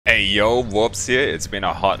Hey yo, Whoops here. It's been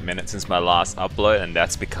a hot minute since my last upload, and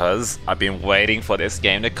that's because I've been waiting for this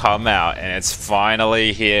game to come out, and it's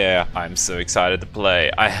finally here. I'm so excited to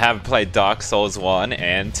play. I have played Dark Souls 1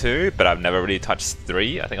 and 2, but I've never really touched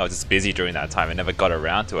 3. I think I was just busy during that time and never got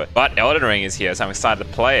around to it. But Elden Ring is here, so I'm excited to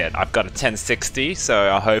play it. I've got a 1060,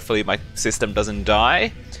 so hopefully my system doesn't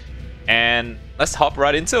die. And let's hop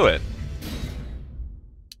right into it.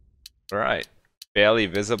 Alright. Barely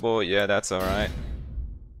visible, yeah, that's alright.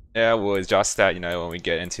 Yeah, we'll adjust that, you know, when we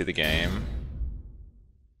get into the game.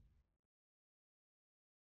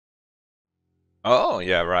 Oh,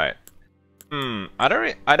 yeah, right.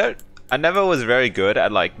 I never was very good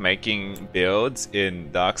at like making builds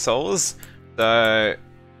in Dark Souls. So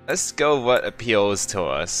let's go with what appeals to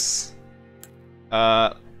us.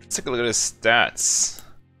 Let's take a look at his stats.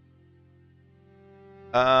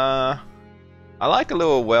 I like a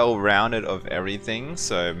little well-rounded of everything,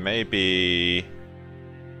 so maybe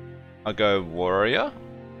I'll go warrior.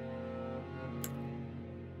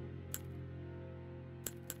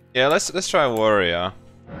 Yeah, let's try warrior.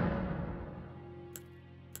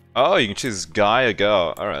 Oh, you can choose guy or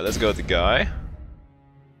girl. All right, let's go with the guy.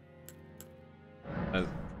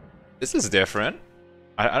 This is different.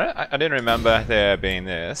 I didn't remember there being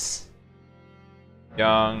this.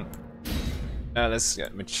 Young. Let's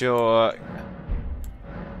get mature.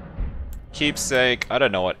 Keepsake. I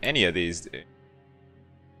don't know what any of these do.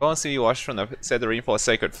 Bonus wash from the set the reinforced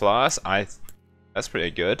sacred flask. That's pretty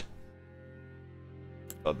good.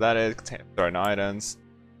 So that is throwing items.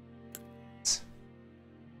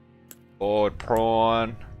 Board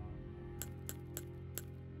prawn.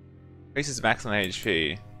 Increases maximum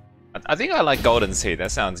HP. I think I like golden seed. That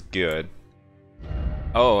sounds good.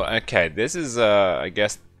 Oh, okay. This is I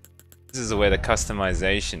guess this is where the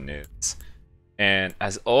customization is. And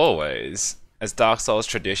as always, as Dark Souls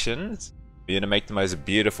traditions, we're gonna make the most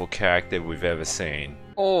beautiful character we've ever seen.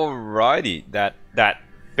 Alrighty, that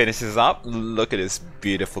finishes up. Look at this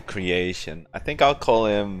beautiful creation. I think I'll call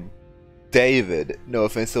him David. No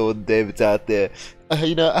offense to all the Davids out there.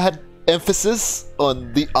 You know, I had emphasis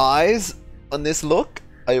on the eyes on this look.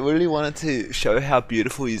 I really wanted to show how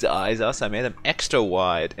beautiful his eyes are, so I made them extra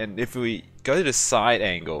wide. And if we go to the side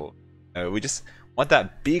angle, we just want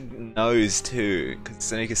that big nose too, because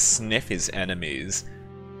then he can sniff his enemies.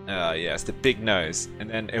 Yes, the big nose. And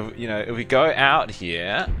then if we go out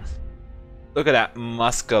here, look at that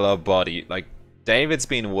muscular body. Like David's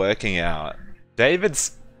been working out.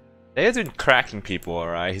 David's been cracking people,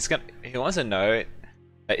 alright. He wants to know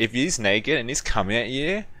that if he's naked and he's coming at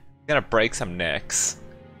you, he's gonna break some necks.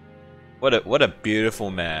 What a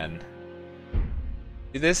beautiful man.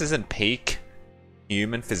 If this isn't peak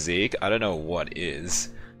human physique, I don't know what is.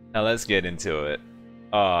 Now let's get into it.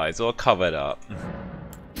 Oh, it's all covered up.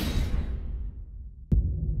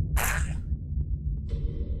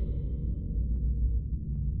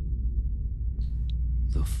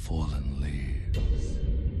 The fallen leaves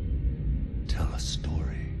tell a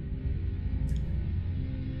story.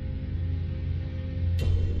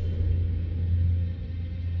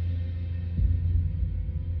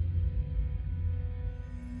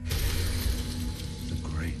 The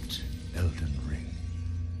great Elden Ring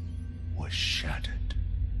was shattered.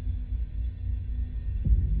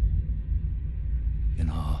 In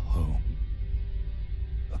our home,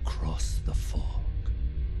 across the fog,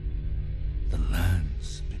 the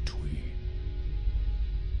lands between.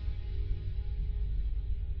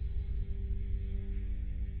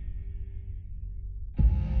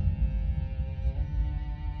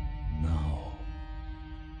 Now,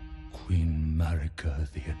 Queen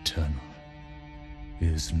Marika the Eternal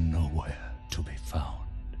is nowhere to be found.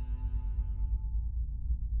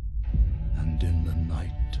 And in the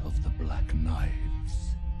night of the Black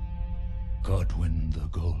Knives, Godwyn the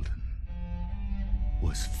Golden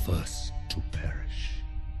was first to perish.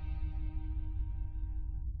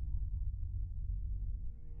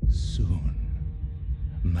 Soon,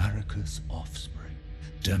 Marika's offspring,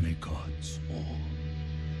 demigods all,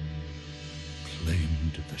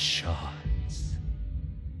 claimed the shards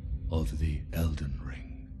of the Elden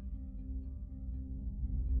Ring.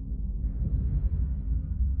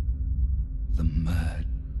 The mad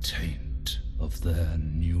taint of their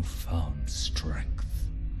newfound strength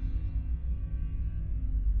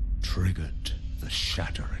triggered the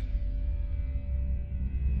Shattering.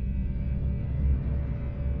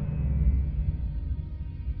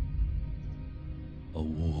 A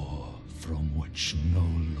war from which no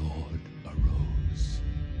lord arose.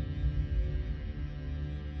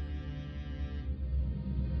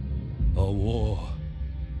 A war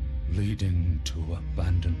leading to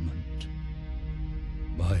abandonment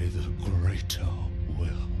by the greater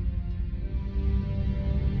will.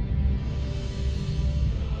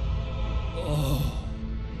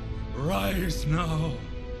 Arise now,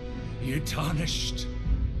 ye tarnished,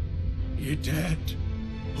 ye dead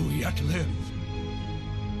who yet live.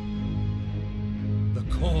 The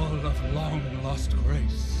call of long-lost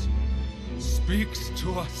grace speaks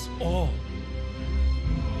to us all.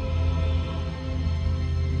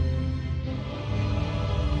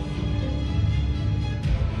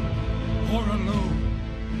 Oralu,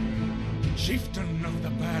 chieftain of the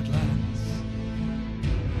Badlands,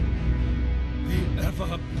 the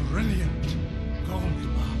ever-brilliant Gold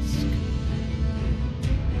Mask.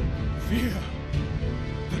 Fear,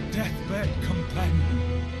 the deathbed companion,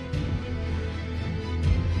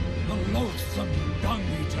 the loathsome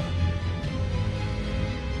dung-eater,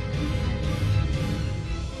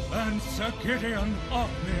 and Sir Gideon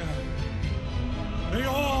Othmere, the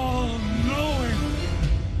all-knowing.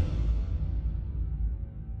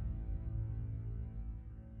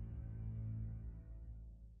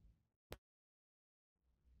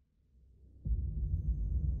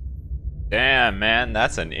 Damn, man,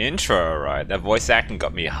 that's an intro, right? That voice acting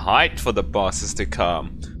got me hyped for the bosses to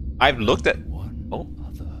come. I've looked at... One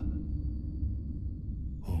other,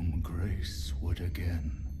 whom grace would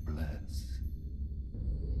again bless.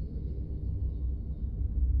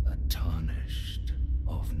 A tarnished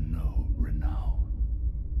of no renown.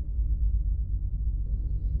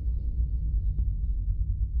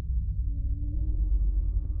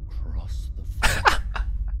 Cross the floor.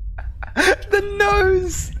 The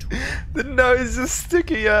nose! The nose is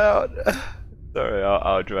sticking out! Sorry,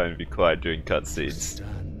 I'll try and be quiet during cutscenes.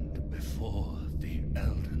 Stand before the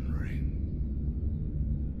Elden Ring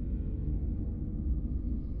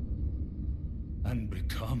and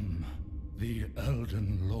become the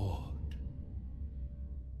Elden Lord.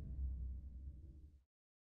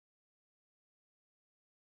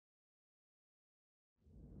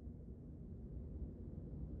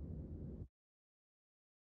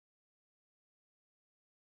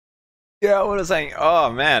 Yeah, what was I saying?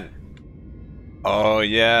 Oh, man. Oh,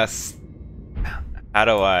 yes. How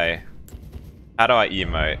do I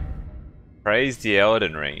emote? Praise the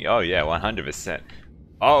Elden Ring. Oh, yeah, 100%.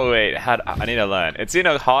 Oh, wait, I need to learn. It's been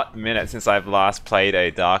a hot minute since I've last played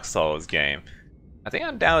a Dark Souls game. I think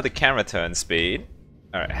I'm down with the camera turn speed.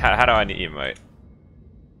 Alright, how do I emote?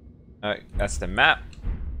 That's the map.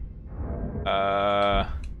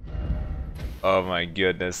 Oh my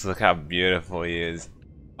goodness, look how beautiful he is.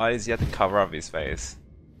 Why does he have to cover up his face?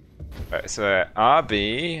 Alright, so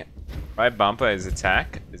RB, right bumper is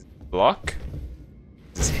attack, is block.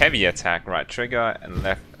 This is heavy attack, right trigger, and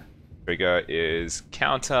left trigger is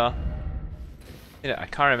counter. I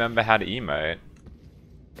can't remember how to emote.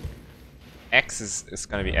 X is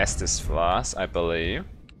going to be Estus Flask, I believe.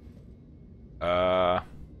 How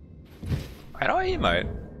do I emote?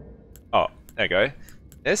 Oh, there you go.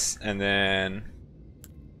 This, and then...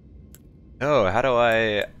 Oh, how do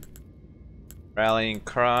I... Rallying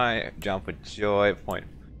cry, jump with joy, point,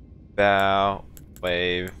 bow,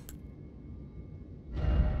 wave.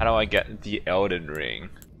 How do I get the Elden Ring?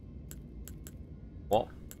 Well,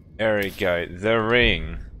 there we go, the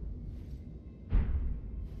ring.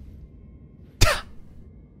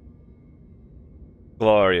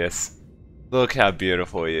 Glorious. Look how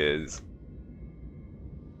beautiful he is.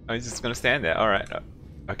 I'm just gonna stand there, alright.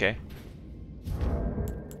 Okay.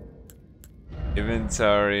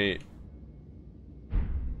 Inventory.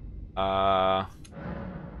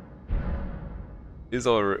 These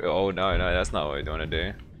all. Oh no, that's not what we want to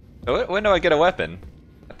do. So when do I get a weapon?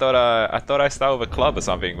 I thought I start with a club or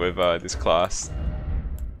something with this class.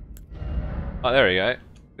 Oh, there we go.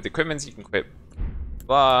 With equipment you can equip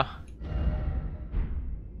bar,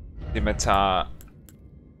 scimitar,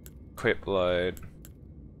 equip load.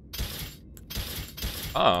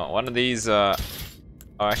 Oh, one of these. Oh,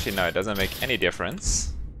 actually no, it doesn't make any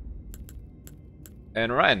difference.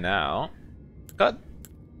 And right now, got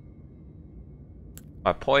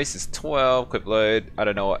my poise is 12, equip load. I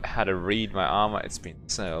don't know how to read my armor, it's been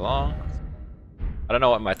so long. I don't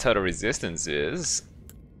know what my total resistance is.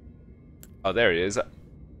 Oh, there it is.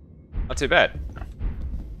 Not too bad.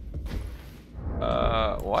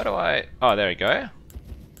 Why do I... Oh, there we go.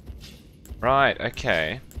 Right,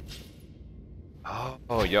 okay.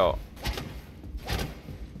 Oh, yo.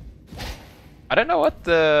 I don't know what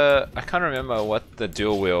the... I can't remember what the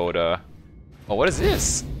dual wield... Oh, what is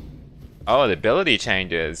this? Oh, the ability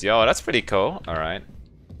changes. Yo, that's pretty cool. Alright.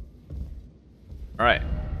 Alright.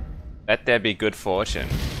 Let there be good fortune.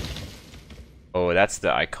 Oh, that's the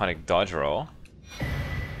iconic dodge roll.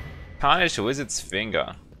 Tarnished Wizard's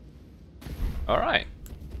Finger. Alright.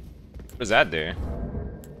 What does that do?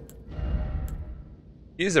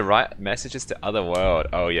 Use the right messages to other world.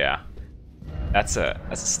 Oh, yeah. That's a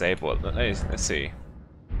staple. Let's see.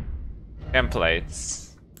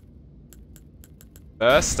 Templates.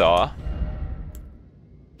 First off,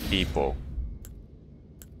 people.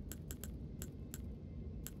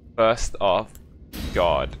 First off,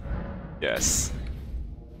 God. Yes.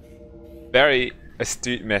 Very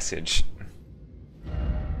astute message.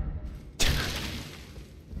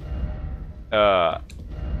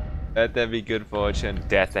 Let there be good fortune,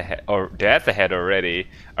 death ahead already.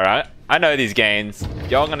 Alright, I know these games.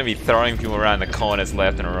 Y'all gonna be throwing people around the corners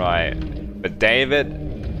left and right. But David,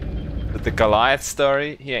 with the Goliath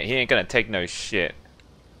story, he ain't gonna take no shit.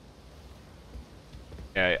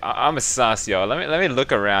 Yeah, I'm a sus, y'all. Let me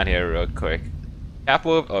look around here real quick.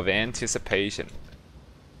 Capwolf of anticipation.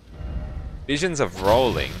 Visions of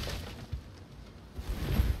rolling.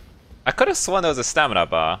 I could have sworn there was a stamina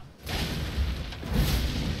bar.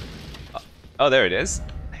 Oh, there it is.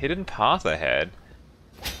 Hidden path ahead.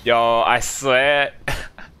 Yo, I swear,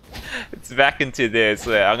 it's back into this.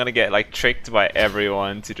 I'm gonna get like tricked by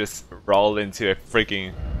everyone to just roll into a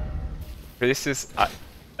freaking. This is nah,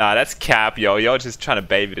 that's cap, yo. You're just trying to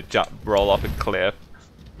baby to roll off a cliff.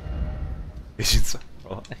 Visions of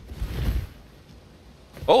rolling.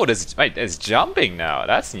 Oh, there's jumping now.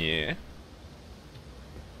 That's new.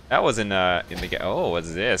 That was in the game. Oh,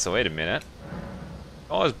 what's this? Oh, wait a minute.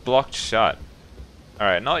 Oh, it's blocked shut.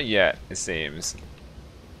 Alright, not yet, it seems.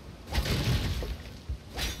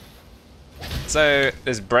 So,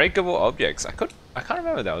 there's breakable objects. I can't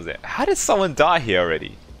remember that was it. How did someone die here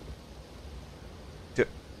already?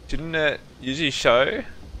 Didn't it usually show?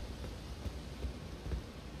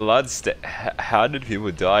 How did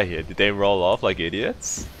people die here? Did they roll off like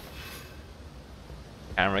idiots?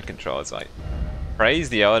 Camera controls, like... Praise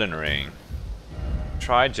the Elden Ring.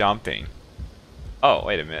 Try jumping. Oh,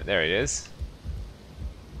 wait a minute, there it is.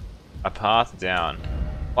 A path down.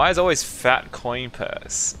 Why is always fat coin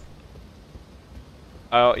purse?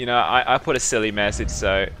 Oh, you know, I put a silly message,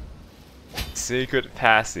 so... Secret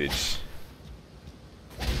passage.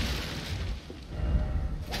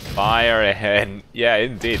 Fire ahead. Yeah,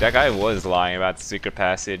 indeed, that guy was lying about the secret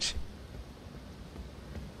passage.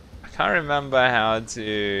 I can't remember how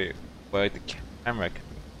to work the camera.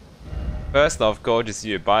 First off, gorgeous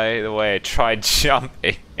you. By the way, try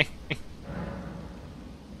jumping.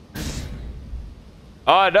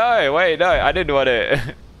 Oh no, wait, no, I didn't want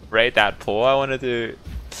to rate that poor. I wanted to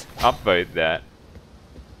upvote that.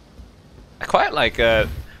 I quite like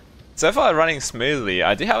so far running smoothly.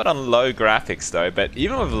 I do have it on low graphics though, but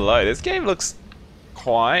even with low, this game looks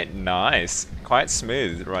quite nice, quite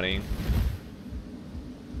smooth running.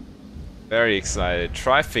 Very excited.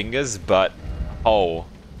 Try fingers, but oh,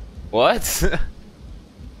 what?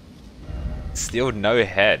 Still no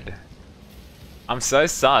head. I'm so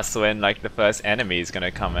sus when like the first enemy is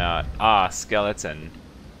gonna come out. Ah, skeleton.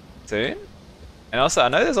 Soon? And also I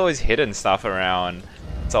know there's always hidden stuff around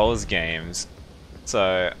Souls games.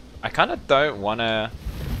 So I kinda don't wanna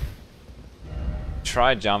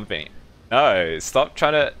try jumping. No, stop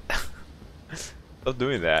trying to stop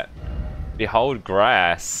doing that. Behold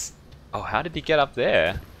grass. Oh, how did he get up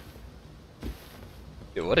there?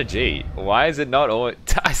 Dude, what a G. Why is it not all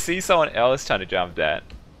I see someone else trying to jump that.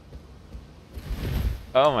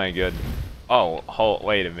 Oh my god. Oh,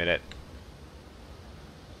 wait a minute.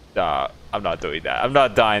 Nah, I'm not doing that. I'm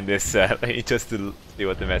not dying this early just to see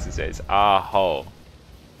what the message says. Ah, ho.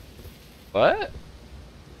 What?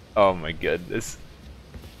 Oh my goodness. Is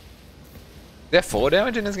there 4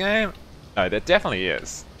 damage in this game? No, there definitely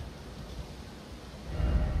is.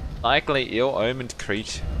 Likely ill-omened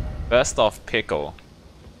creature. First off, pickle.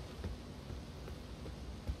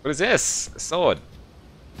 What is this? A sword.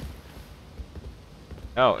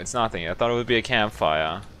 No, it's nothing. I thought it would be a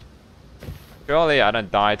campfire. Surely I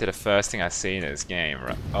don't die to the first thing I see in this game,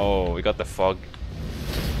 right? Oh, we got the fog.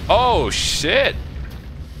 Oh, shit!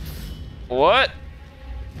 What?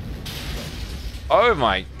 Oh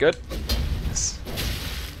my goodness.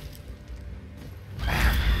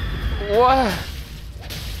 What?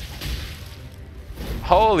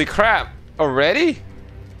 Holy crap. Already?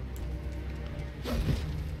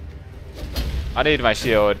 I need my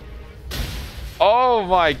shield. Oh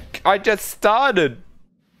my, I just started.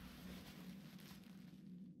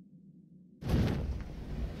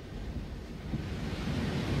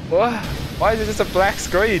 What? Why is it just a black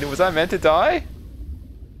screen? Was I meant to die?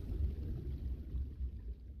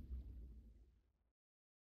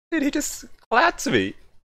 Dude, he just clapped me.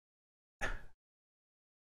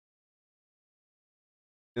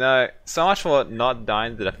 You know, so much for not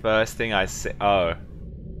dying to the first thing I see. Oh.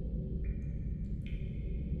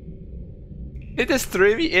 It just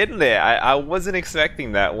threw me in there. I wasn't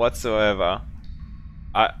expecting that whatsoever.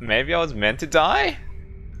 Maybe I was meant to die?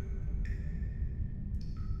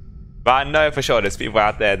 But I know for sure there's people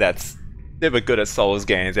out there that's super good at Souls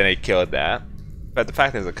games and they killed that. But the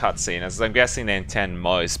fact there's a cutscene, as I'm guessing they intend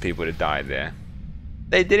most people to die there.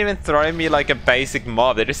 They didn't even throw me like a basic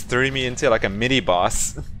mob, they just threw me into like a mini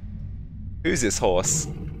boss. Who's this horse?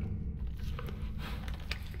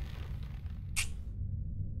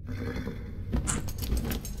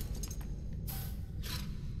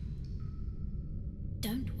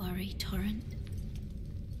 Don't worry, Torrent.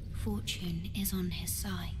 Fortune is on his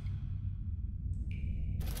side.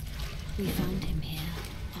 We found him here,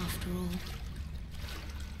 after all.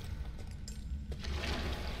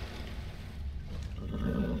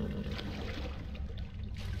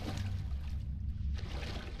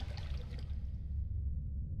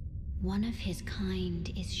 One of his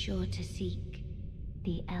kind is sure to seek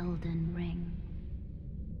the Elden Ring.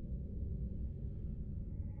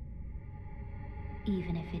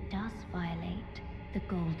 Even if it does violate the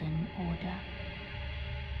Golden Order.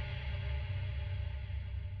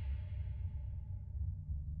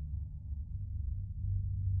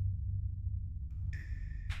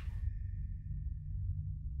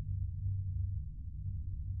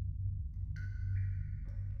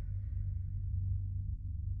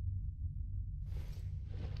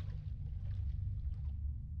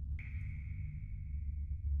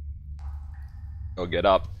 Oh, get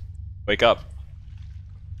up. Wake up.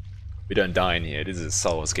 We don't die in here, this is a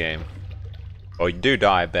Souls game. Well, you do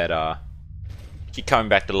die, but keep coming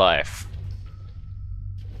back to life.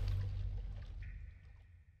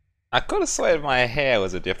 I could have sworn my hair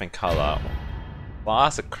was a different color.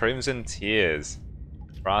 Glass of crimson tears.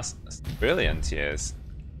 Brass brilliant tears.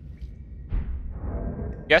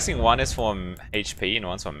 I'm guessing one is from HP and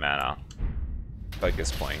one's from mana.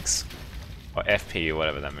 Focus points. Or FP or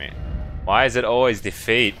whatever that means. Why is it always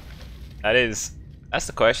defeat? That's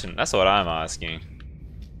the question. That's what I'm asking.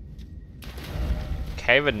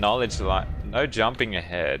 Cave of knowledge, no jumping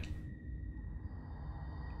ahead.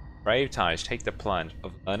 Brave Tarnished, take the plunge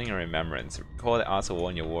of learning and remembrance. Recall the art to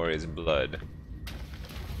warn your warrior's blood.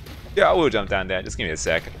 Yeah, I will jump down there. Just give me a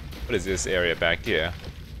sec. What is this area back here?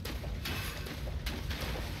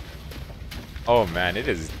 Oh man, it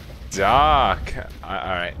is dark.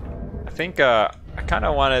 Alright. I think I kind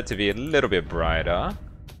of want it to be a little bit brighter.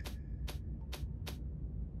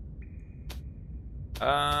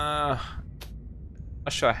 Not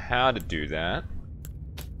sure how to do that.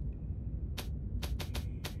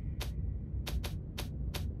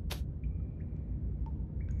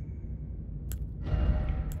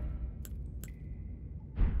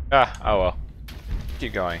 Oh well.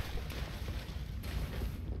 Keep going.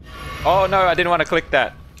 Oh no, I didn't want to click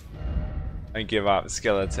that. Don't give up,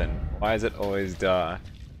 skeleton. Why is it always dark?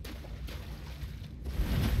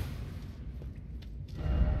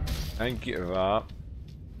 Don't give up.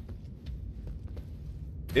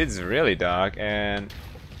 It's really dark and...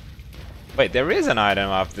 Wait, there is an item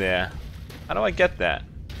up there. How do I get that?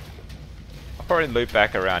 I'll probably loop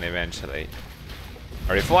back around eventually.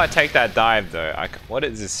 Or before I take that dive though, what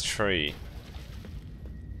is this tree?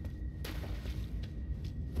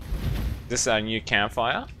 Is this a new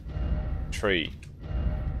campfire? Tree.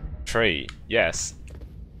 Tree, yes.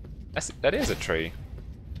 That is a tree.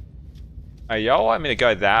 Oh, y'all want me to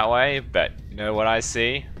go that way, but you know what I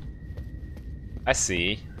see? I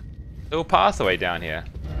see a little pathway down here.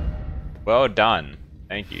 Well done.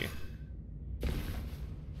 Thank you.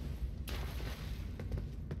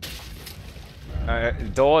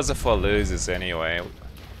 Doors are for losers anyway.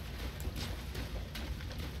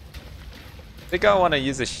 I think I want to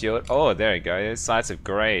use a shield. Oh, there we go. Sights of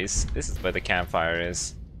Grace. This is where the campfire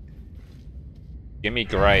is. Give me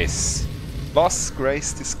grace. Lost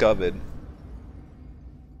grace discovered.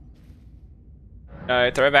 No,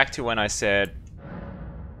 throw back to when I said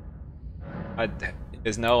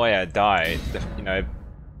there's no way I died, you know,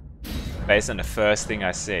 based on the first thing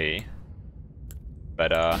I see.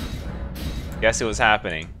 But guess it was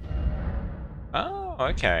happening. Oh,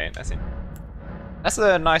 okay, that's it. That's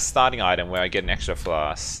a nice starting item where I get an extra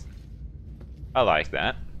flask. I like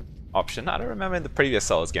that option. I don't remember in the previous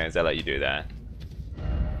Souls games they let you do that.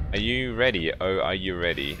 Are you ready? Oh, are you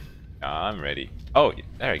ready? I'm ready. Oh,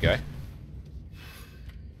 there we go.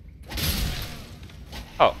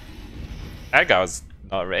 Oh, that guy was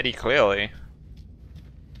not ready, clearly.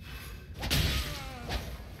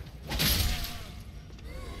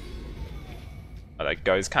 Oh, that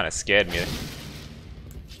ghost kind of scared me.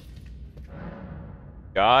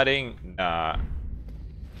 Guarding? Nah.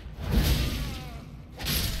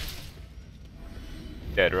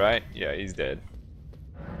 Dead, right? Yeah, he's dead.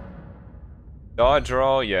 Dodge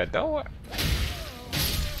roll? Yeah, don't worry.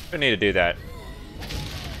 Don't need to do that.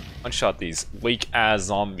 One shot these weak ass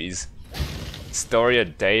zombies. Story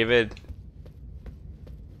of David.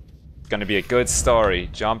 It's gonna be a good story.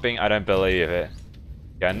 Jumping, I don't believe it.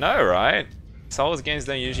 Yeah, no, right? Souls games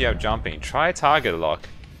don't usually have jumping. Try target lock.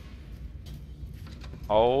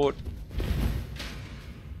 Hold.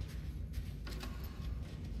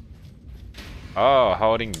 Oh,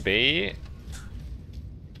 holding B.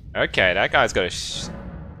 Okay, that guy's got a.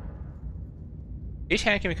 Each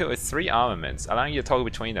hand can be equipped with 3 armaments, allowing you to toggle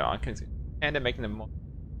between them. And making them more.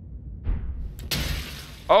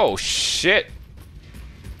 Oh shit!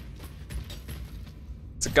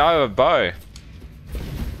 It's a guy with a bow.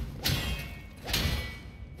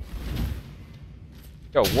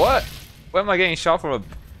 Yo, what? Where am I getting shot from?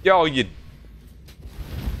 Yo, you.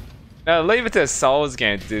 Now leave it to a Souls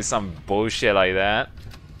game to do some bullshit like that.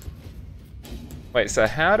 Wait, so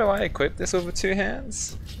how do I equip this with 2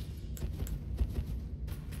 hands?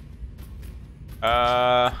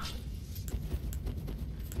 I'm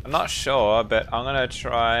not sure, but I'm gonna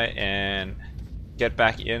try and get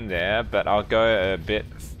back in there, but I'll go a bit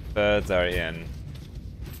further in.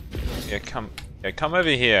 Yeah, come over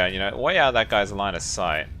here, you know, way out of that guy's line of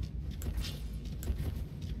sight.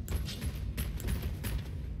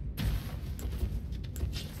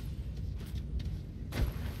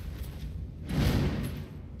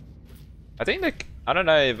 I think the, I don't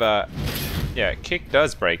know if, yeah, kick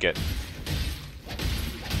does break it.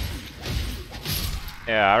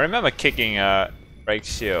 Yeah, I remember kicking, break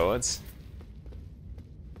shields.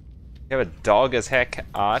 You have a dog as heck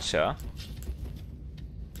archer.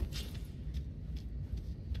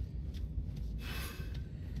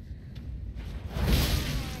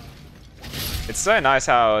 It's so nice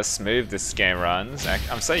how smooth this game runs.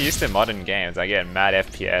 I'm so used to modern games, I get mad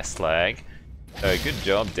FPS lag. So good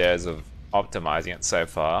job, Des, of optimizing it so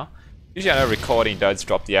far. Usually I know recording does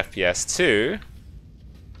drop the FPS too.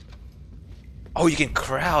 Oh, you can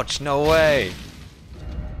crouch, no way!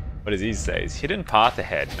 What does he say? Hidden path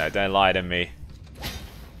ahead. No, don't lie to me.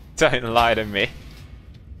 Don't lie to me.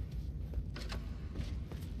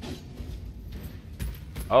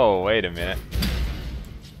 Oh, wait a minute.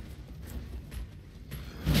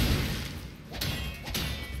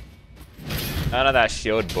 None of that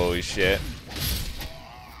shield bullshit.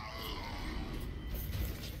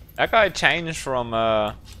 That guy changed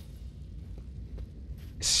from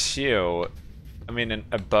shield, I mean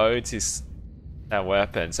a bow to that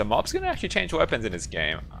weapon. So mobs can actually change weapons in this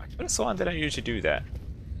game. I could have sworn they don't usually do that.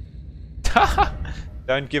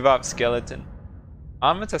 Don't give up, skeleton.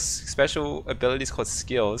 Armaments have special abilities called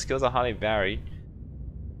skills. Skills are highly varied.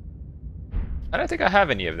 I don't think I have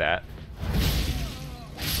any of that.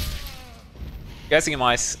 Guessing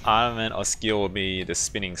my armament or skill will be the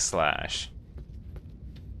spinning slash.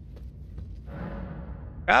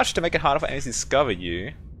 Crouch to make it harder for enemies to discover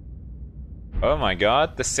you. Oh my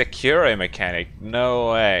god, the Sekiro mechanic.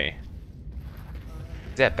 No way.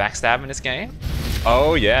 Is there backstab in this game?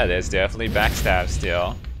 Oh yeah, there's definitely backstab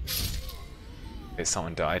still. Okay,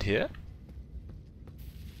 someone died here.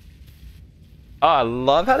 Oh, I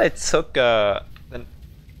love how they took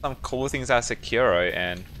some cool things out of Sekiro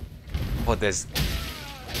and... Oh, there's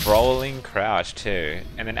rolling crouch too.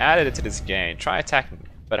 And then added it to this game. Try attacking,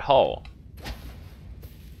 but hole.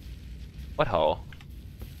 What hole?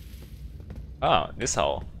 Oh, this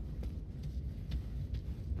hole.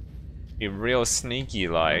 Be real sneaky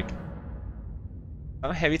like.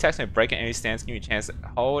 Some heavy attacks may break an enemy stance, give you a chance to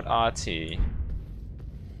hold RT.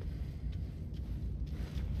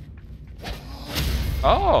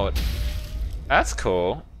 Oh, that's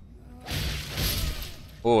cool.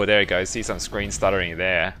 Oh, there you go. See some screen stuttering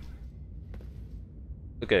there.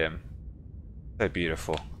 Look at him. So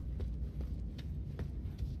beautiful.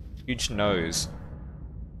 Huge nose.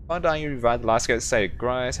 One time you rewrite the last guy to say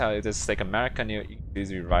gross, how it does take American, you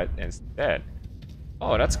choose rewrite instead.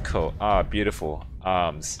 Oh, that's cool. Ah, beautiful.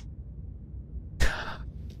 Arms.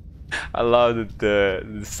 I love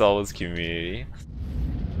the Souls community.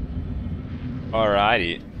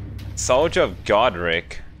 Alrighty. Soldier of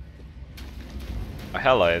Godric. Oh,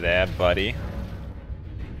 hello there, buddy.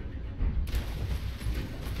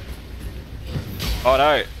 Oh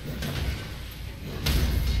no!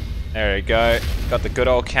 There we go. Got the good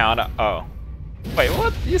old counter. Oh. Wait,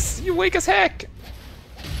 what? You weak as heck!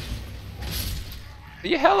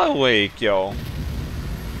 You hella weak, yo.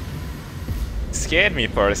 Scared me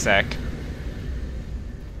for a sec.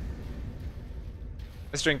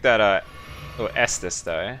 Let's drink that, little Estus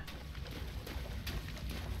though.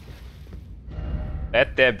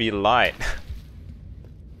 Let there be light.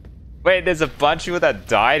 Wait, there's a bunch of people that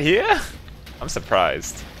died here? I'm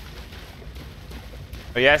surprised.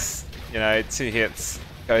 But yes, you know, 2 hits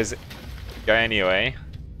go anyway.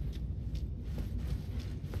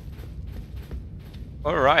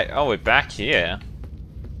 Alright, oh, we're back here.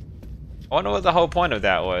 I wonder what the whole point of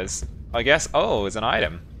that was. I guess, oh, it's an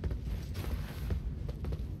item.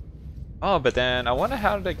 Oh, but then I wonder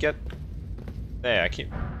how did it get there. I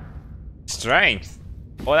keep strength.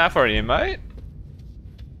 All that for an emote?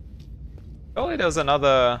 Surely there was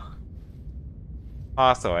another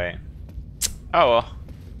pathway. Oh well.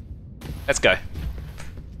 Let's go.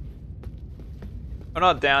 We're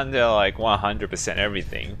not down to like 100%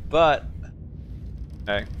 everything, but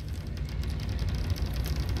okay.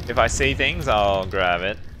 If I see things, I'll grab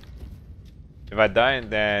it. If I don't,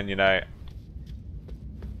 then, you know,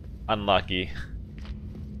 unlucky.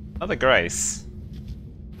 Another grace.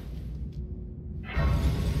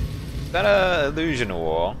 Is that a illusion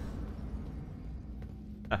wall?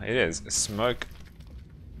 It is. Smoke.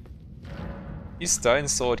 Use stone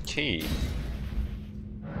sword key.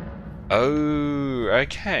 Oh,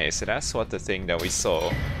 okay. So that's what the thing that we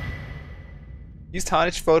saw. Use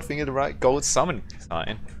Tarnished forward finger to write gold summon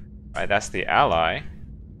sign. Right, that's the ally.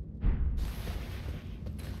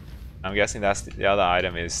 I'm guessing that's the other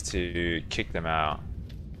item is to kick them out.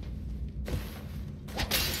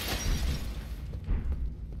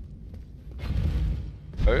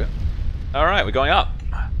 Oh. Alright, we're going up.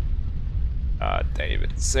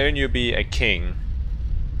 David. Soon you'll be a king.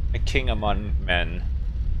 A king among men.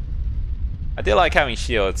 I do like having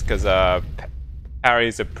shields because parry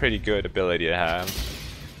is a pretty good ability to have.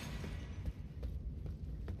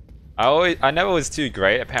 I never was too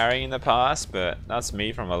great at parrying in the past, but that's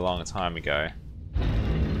me from a long time ago.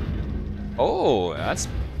 Oh,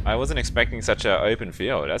 I wasn't expecting such an open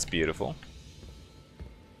field. That's beautiful.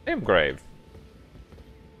 Limgrave.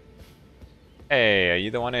 Hey, are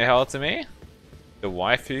you the one who held to me? The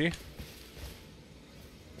waifu?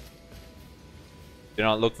 Do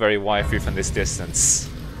not look very waifu from this distance.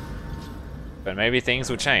 But maybe things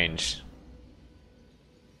will change.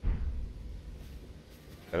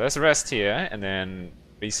 So let's rest here and then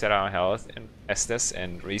reset our health and Estus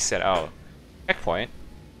and reset our checkpoint.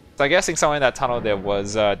 So I'm guessing somewhere in that tunnel there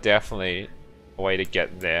was definitely a way to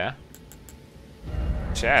get there.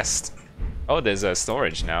 Chest. Oh, there's a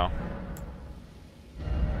storage now.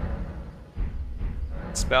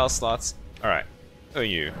 Spell slots. Alright. Who are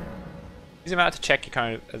you? Use them out to check your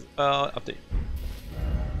current update.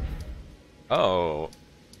 Oh.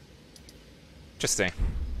 Interesting.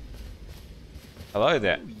 Hello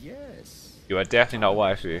there. Oh, yes. You are definitely not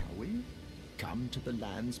waifu. Are we? Come to the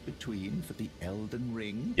lands between for the Elden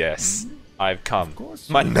Ring? Yes, I've come. Of course.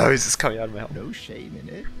 My nose is coming out of my mouth. No shame in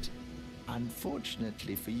it.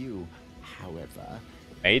 Unfortunately for you, however,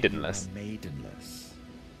 Maidenless. you are maidenless.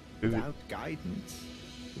 Ooh. Without guidance,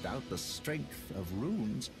 without the strength of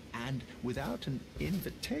runes, and without an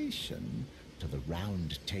invitation to the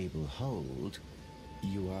round table hold,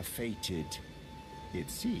 you are fated, it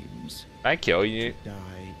seems, I kill you, to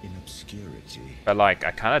die in obscurity. but like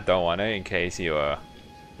I kind of don't want to in case you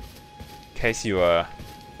Do you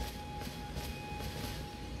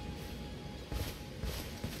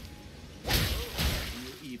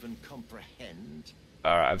even comprehend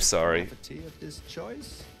Alright, I'm sorry. the gravity of this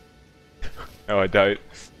choice? No, I don't.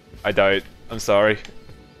 I don't. I'm sorry.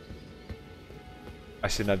 I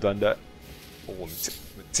shouldn't have done that. Oh,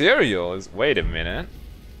 materials. Wait a minute.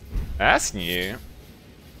 That's new.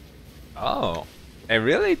 Oh, it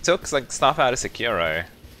really took like stuff out of Sekiro. I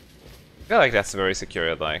feel like that's very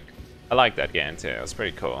Sekiro-like. I like that game too. It was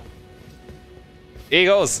pretty cool.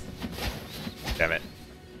 Eagles. Damn it.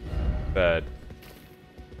 Bird.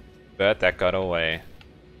 Bird that got away.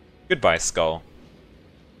 Goodbye, skull.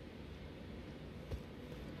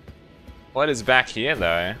 What is back here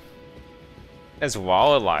though? There's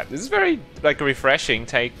wildlife. This is very like a refreshing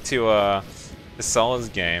take to the Souls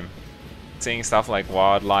game. Seeing stuff like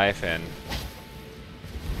wildlife and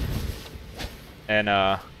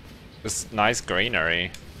this nice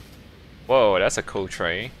greenery. Whoa, that's a cool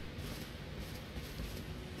tree.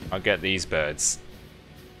 I'll get these birds.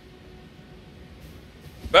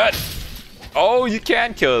 But oh, you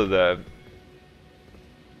can kill them.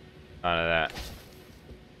 None of that.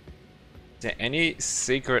 Is there any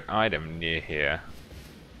secret item near here?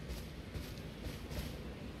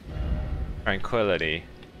 Tranquility.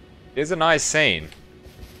 Here's a nice scene.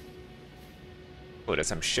 Oh, there's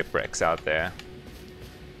some shipwrecks out there.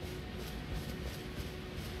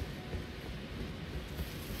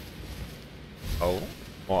 Oh,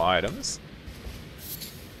 more items.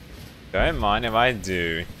 Don't mind if I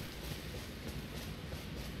do.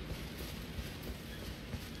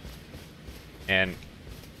 And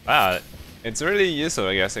wow, It's really useful,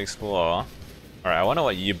 I guess, to explore. Alright, I wonder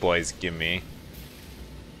what you boys give me.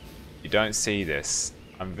 You don't see this.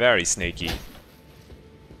 I'm very sneaky.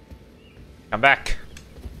 Come back!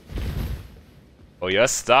 Oh, you're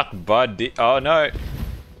stuck, buddy. Oh, no!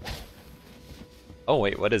 Oh,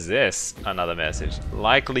 wait, what is this? Another message.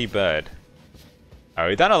 Likely bird. Oh,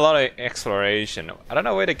 we've done a lot of exploration. I don't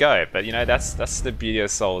know where to go, but you know, that's the beauty of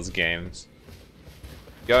Souls games.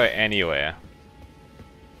 Go anywhere.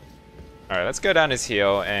 Alright, let's go down this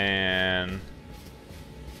hill and...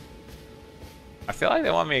 I feel like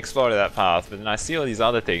they want me to explore that path, but then I see all these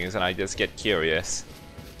other things and I just get curious.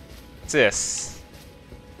 What's this?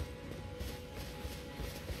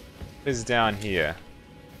 What is down here?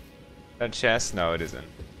 That chest? No, it isn't.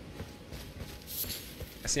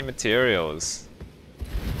 I see materials.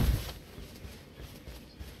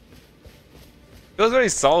 Feels very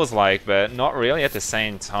Souls-like, but not really at the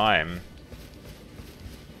same time.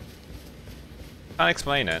 Can't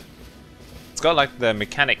explain it. It's got like the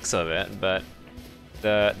mechanics of it, but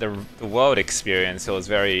the world experience feels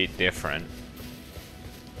very different.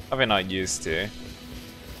 Something not used to.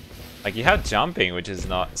 Like you have jumping, which is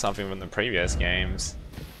not something from the previous games.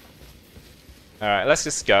 Alright, let's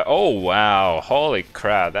just go. Oh wow, holy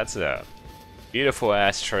crap, that's a beautiful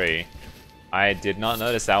ass tree. I did not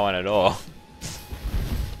notice that one at all.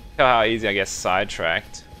 Look how easy I get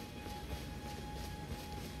sidetracked.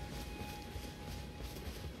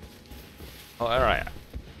 Oh, alright.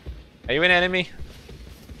 Are you an enemy?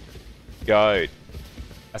 Goat.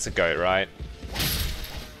 That's a goat, right?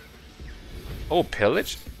 Oh,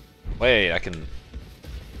 pillage? Wait, I can...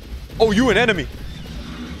 Oh, you an enemy!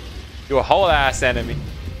 You're a whole ass enemy.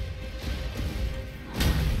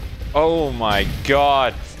 Oh my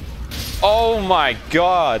god. Oh my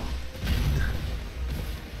god.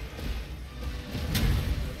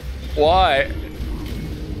 Why?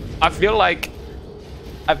 I feel like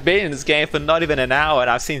I've been in this game for not even an hour and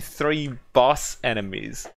I've seen 3 boss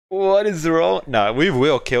enemies. What is wrong? No, we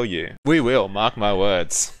will kill you. We will, mark my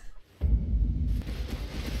words.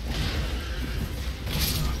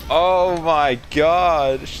 Oh my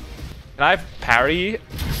gosh. Can I parry?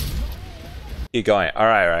 Keep going.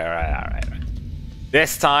 Alright.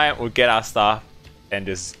 This time we'll get our stuff and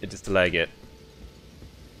just leg it.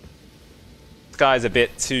 This guy's a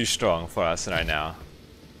bit too strong for us right now.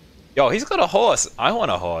 Yo, he's got a horse. I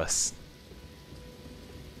want a horse.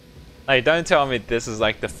 Hey, don't tell me this is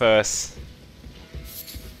like the first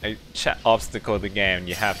obstacle of the game and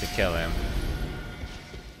you have to kill him.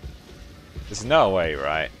 There's no way,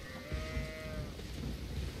 right?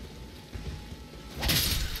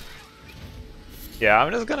 Yeah,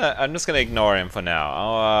 I'm just gonna ignore him for now.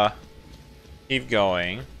 I'll keep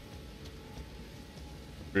going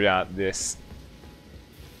throughout this.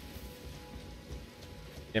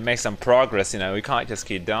 It makes some progress, you know, we can't just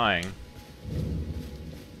keep dying.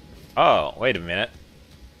 Oh, wait a minute.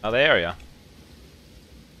 Another area.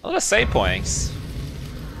 A lot of save points.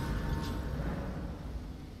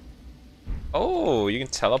 Oh, you can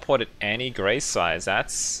teleport at any grace size.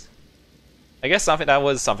 That's... I guess that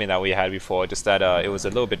was something that we had before, just that it was a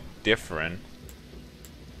little bit different.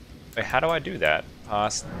 Wait, how do I do that?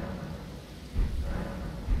 Past...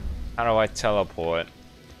 How do I teleport?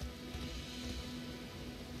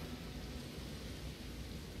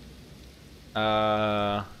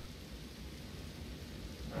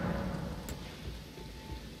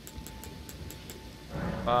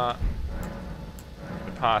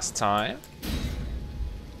 Past time?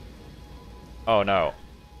 Oh no.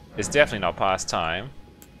 It's definitely not past time.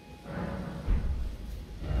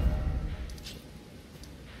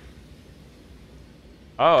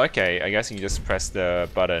 Oh, okay. I guess you can just press the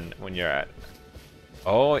button when you're at...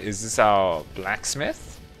 Oh, is this our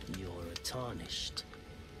blacksmith? You're a Tarnished.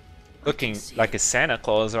 Looking like a Santa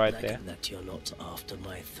Claus right there. That you're not after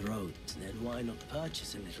my throat, then why not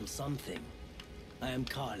purchase a little something? I am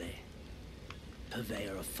Kale,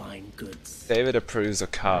 purveyor of fine goods. David approves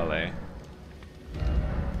of Kale.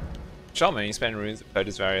 Show me, you spend runes to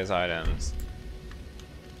purchase various items.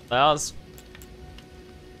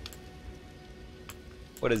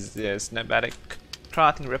 What is this? Nomadic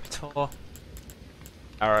crafting repertoire.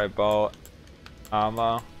 Arrow bolt.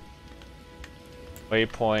 Armor.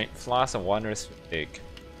 Waypoint. Flask and wondrous fatigue.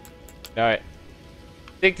 No, I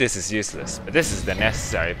think this is useless, but this is the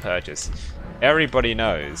necessary purchase. Everybody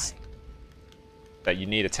knows that you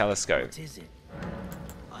need a telescope. What is it?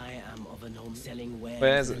 I am of an home selling where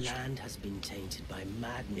Where's the it? land has been tainted by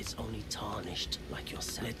madness, only Tarnished like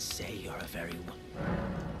yourself. Let's say you're a very one.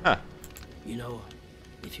 Huh. You know,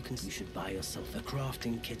 If you can, you should buy yourself a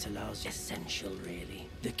crafting kit. Allows essential, really.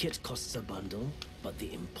 The kit costs a bundle, but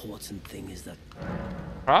the important thing is that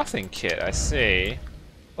Crafting kit, I see.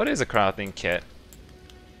 What is a crafting kit?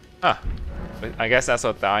 Ah, I guess that's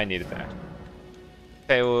what I needed there.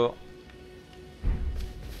 Okay, well.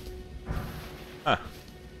 Huh.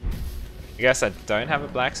 I guess I don't have a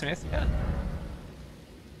blacksmith yet.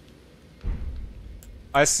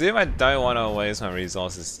 I assume I don't want to waste my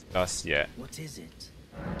resources just yet. what is it?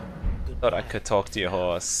 Thought I could talk to your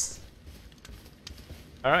horse.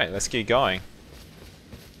 Alright, let's keep going.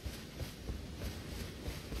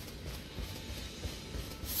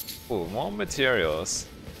 Ooh, more materials.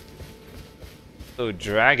 Little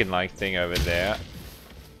dragon-like thing over there.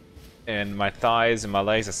 And my thighs and my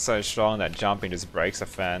legs are so strong that jumping just breaks a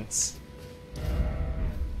fence.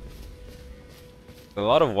 A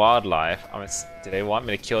lot of wildlife. Do they want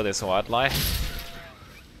me to kill this wildlife?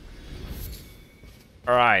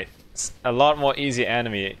 Alright, a lot more easy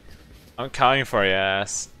enemy. I'm coming for your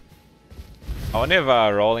ass. I wonder if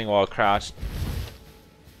rolling while crouched.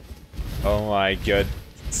 Oh my god.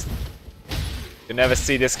 You never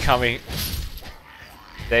see this coming.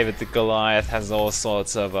 David the Goliath has all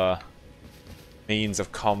sorts of means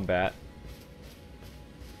of combat.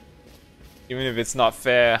 Even if it's not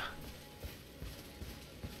fair.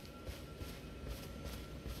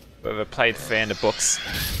 Whoever played fair in the books.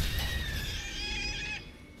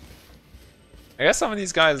 I guess some of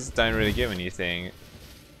these guys don't really give anything.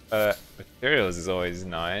 Materials is always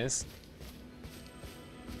nice.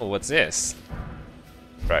 Oh, what's this?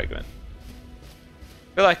 Fragment.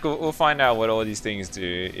 I feel like we'll find out what all these things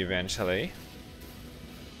do eventually.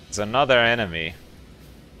 There's another enemy.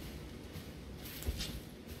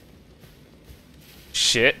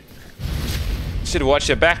 Shit. Should watch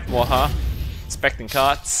your back more, huh? Inspecting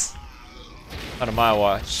carts. Not on my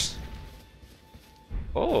watch.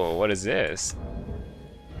 Oh, what is this?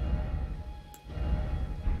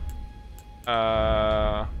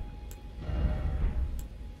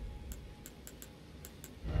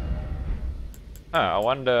 I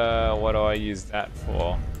wonder what do I use that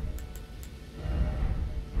for?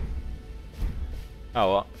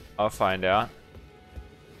 Oh well, I'll find out.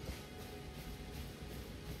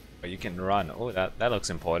 Oh, you can run. Oh, that looks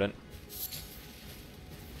important.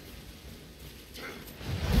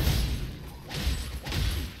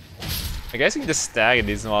 I guess you can just stagger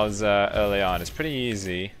these mobs early on. It's pretty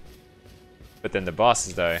easy. But then the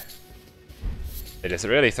bosses though, they just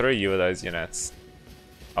really threw you with those units.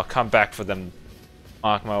 I'll come back for them.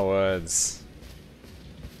 Mark my words.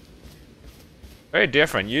 Very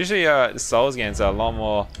different. Usually the Souls games are a lot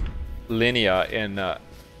more linear in, well,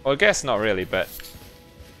 I guess not really, but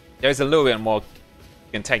there's a little bit more,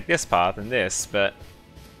 you can take this path and this, but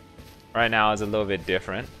right now it's a little bit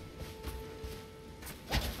different.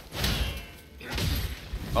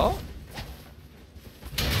 Oh?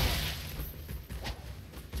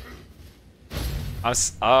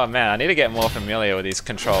 Oh man, I need to get more familiar with these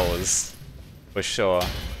controls. For sure.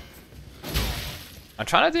 I'm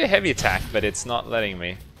trying to do a heavy attack, but it's not letting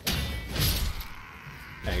me.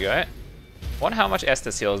 There you go. I wonder how much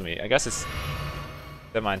Estus heals me. I guess it's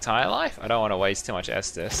my entire life? I don't want to waste too much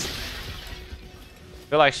Estus. I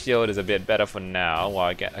feel like shield is a bit better for now while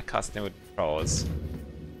I get accustomed with controls.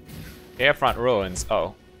 Airfront ruins.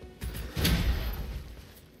 Oh.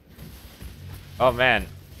 Oh man.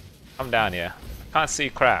 Come down here. I can't see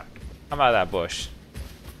crap. Come out of that bush.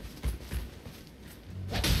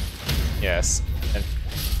 Yes. And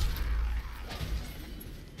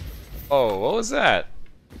oh, what was that?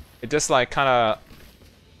 It just like kinda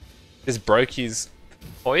just broke his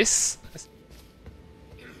voice.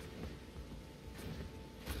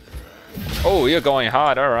 Oh, you're going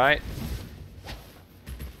hard, alright.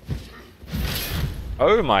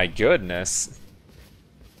 Oh my goodness.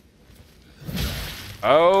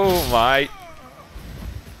 Oh my.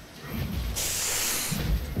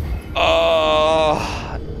 Oh.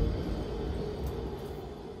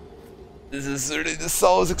 This is really the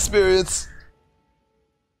Souls experience.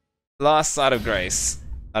 Last Sight of Grace.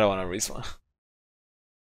 I don't want to respawn.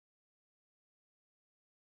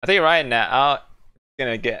 I think right now I'm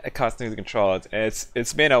gonna get accustomed to the controls.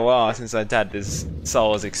 It's been a while since I've had this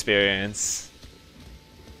Souls experience.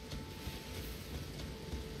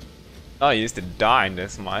 Oh, I used to dying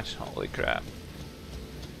this much. Holy crap.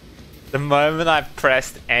 The moment I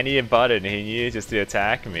pressed any button, he knew just to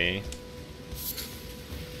attack me.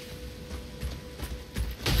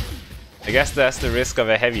 I guess that's the risk of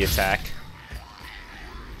a heavy attack.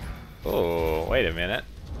 Oh, wait a minute.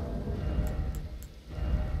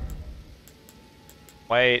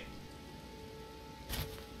 Wait.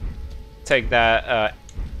 Take that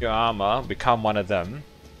your armor, become one of them.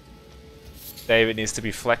 David needs to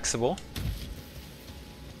be flexible.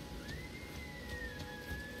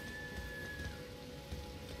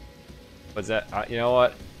 What's that? You know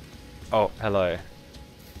what? Oh, hello.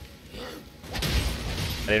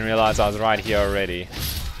 I didn't realize I was right here already.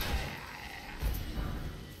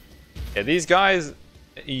 Yeah, these guys,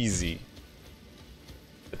 easy.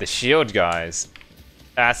 But the shield guys,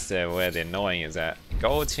 that's where the annoying is at.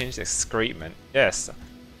 Gold tinged excrement. Yes,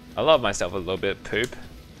 I love myself a little bit of poop.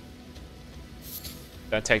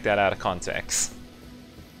 Don't take that out of context.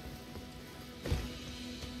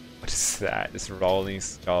 What is that? Just rolling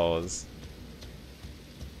skulls.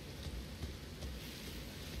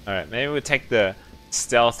 Alright, maybe we'll take the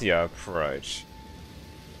stealthier approach.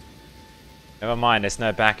 Never mind, there's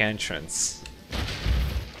no back entrance.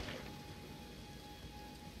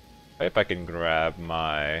 Hope I can grab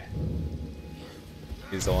my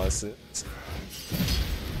resources.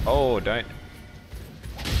 Oh, don't.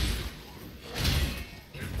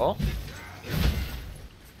 Oh.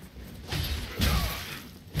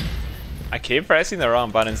 I keep pressing the wrong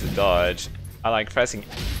buttons to dodge. I like pressing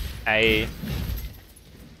A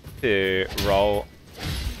to roll.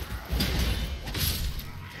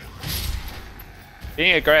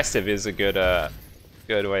 Being aggressive is a good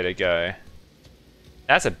good way to go.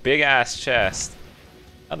 That's a big ass chest.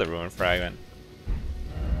 Another ruin fragment.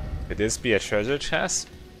 Could this be a treasure chest?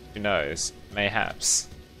 Who knows? Mayhaps.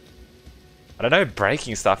 I don't know,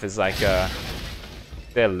 breaking stuff is like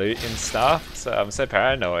their loot and stuff, so I'm so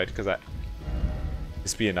paranoid because I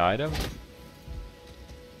this be an item.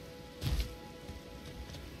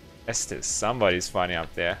 Estes, somebody's fighting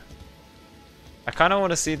up there. I kind of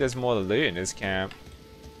want to see there's more loot in this camp.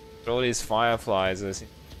 All these fireflies.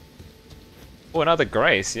 Oh, another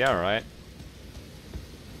grace. Yeah, right.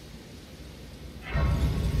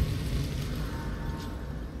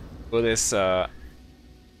 Will this? I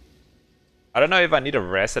don't know if I need a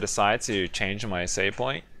rest at the side to change my save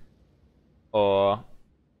point, or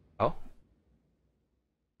oh,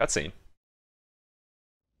 cutscene.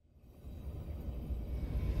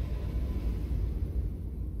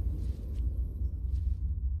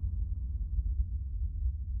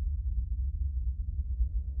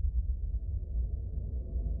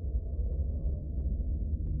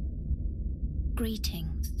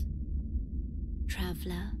 Greetings,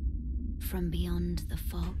 traveler from beyond the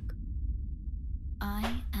fog.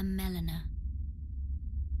 I am Melina.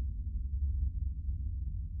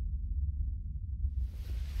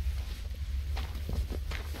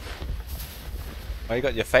 Oh, you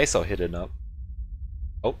got your face all hidden up.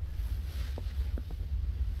 Oh.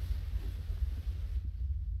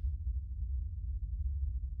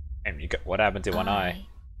 And you got what happened to one eye?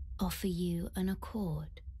 I offer you an accord.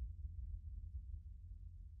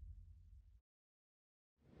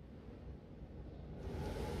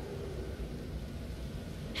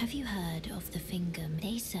 Have you heard of the finger?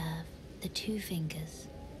 They serve the two fingers,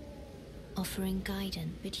 offering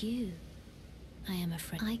guidance. But you, I am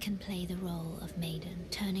afraid, I can play the role of maiden,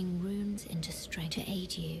 turning runes into strength to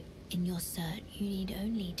aid you in your search. You need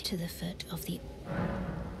only to the foot of the.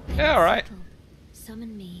 Yeah, all right.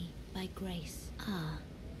 Summon me by grace. Ah,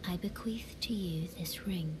 I bequeath to you this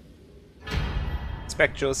ring.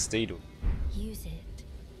 Spectral Steed. Use it.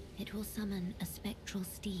 It will summon a spectral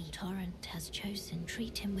steed Torrent has chosen.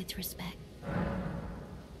 Treat him with respect.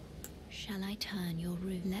 Shall I turn your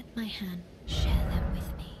rune? Let my hand share them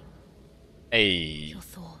with me. Hey. Your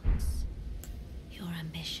thoughts, your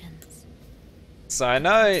ambitions. So I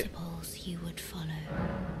know. Principles you would follow.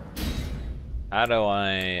 How do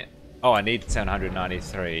I? Oh, I need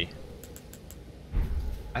 793.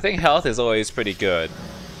 I think health is always pretty good.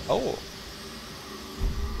 Oh.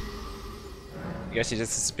 I guess she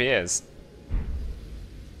just disappears.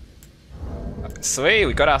 Sweet,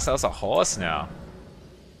 we got ourselves a horse now.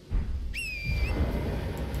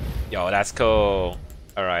 Yo, that's cool.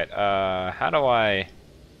 Alright, how do I...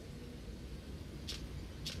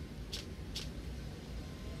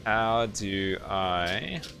 How do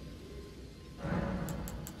I...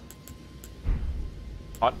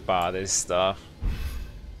 hotbar this stuff?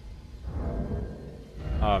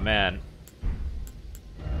 Oh man.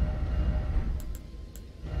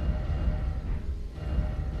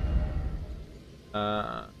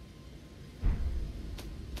 I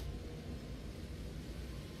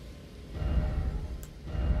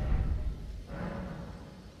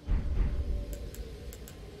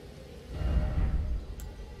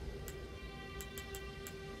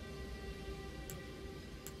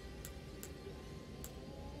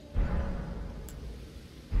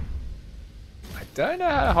don't know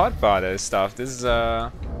how to hotbar this stuff. This is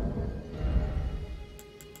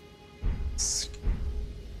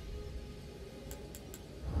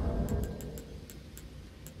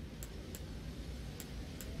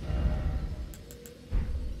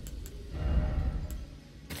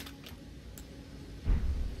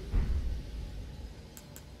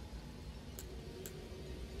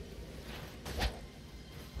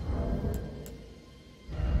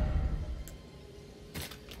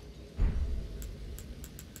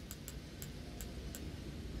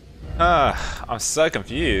I'm so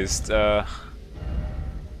confused.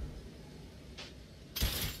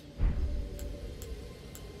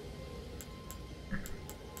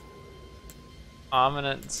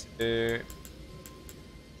 Armament to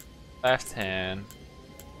left hand.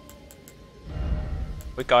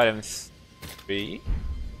 Quick item 3.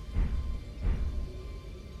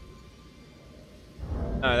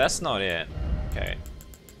 No, that's not it. Okay.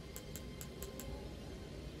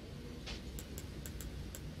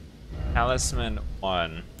 Talisman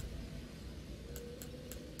 1.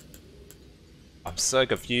 I'm so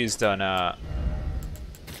confused on no,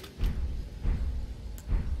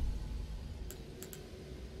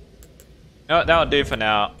 that'll do for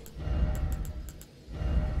now.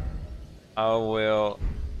 I will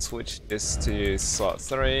switch this to slot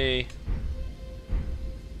 3.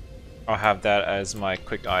 I'll have that as my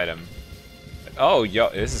quick item. Oh, yo,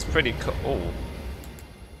 this is pretty cool.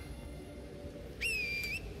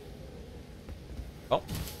 Oh.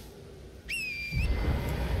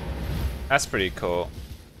 That's pretty cool.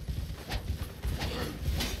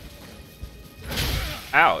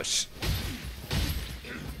 Ouch.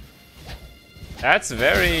 That's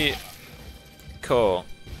very cool.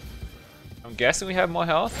 I'm guessing we have more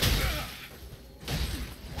health.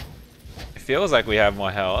 It feels like we have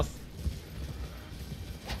more health.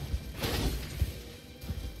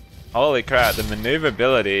 Holy crap, the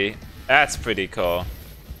maneuverability, that's pretty cool.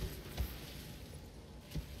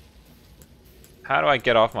 How do I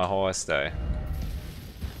get off my horse though?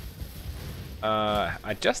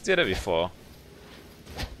 I just did it before.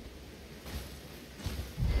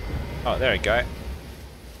 Oh, there we go.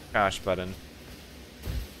 Crouch button.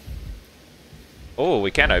 Oh,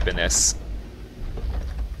 we can open this.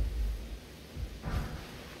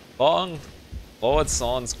 Lord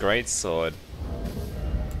Sorn's Greatsword.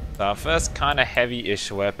 So our first kind of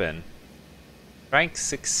heavy-ish weapon. Rank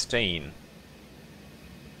 16.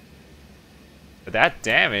 But that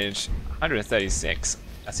damage, 136.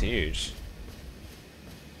 That's huge.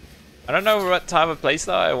 I don't know what type of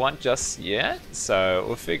playstyle I want just yet, so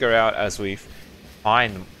we'll figure out as we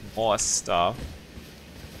find more stuff.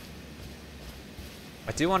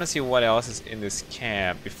 I do want to see what else is in this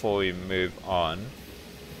camp before we move on.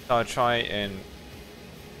 So I'll try and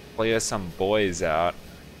clear some boys out.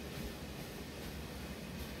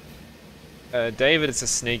 David is a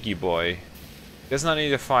sneaky boy. Does not need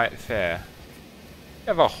to fight fair. You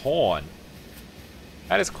have a horn.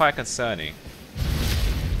 That is quite concerning.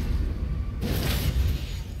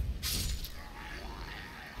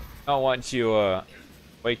 I don't want you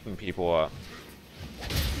waking people up.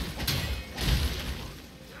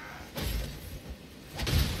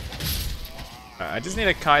 I just need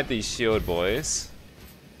to kite these shield boys.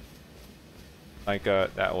 Like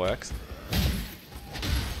that works.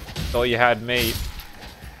 Thought you had me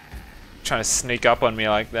trying to sneak up on me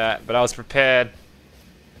like that, but I was prepared.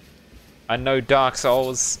 I know Dark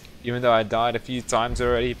Souls, even though I died a few times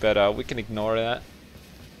already, but we can ignore that.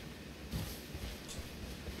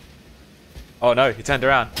 Oh no, he turned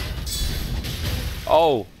around.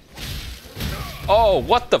 Oh. Oh,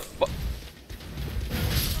 what the fu-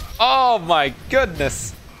 Oh my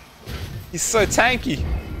goodness. He's so tanky.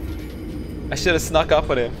 I should have snuck up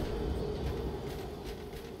on him.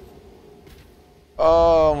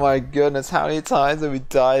 Oh my goodness, how many times have we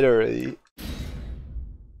died already?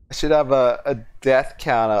 I should have a death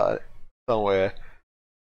counter somewhere.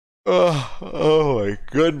 Oh my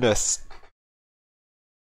goodness. I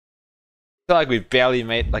feel like we've barely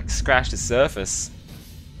scratched the surface.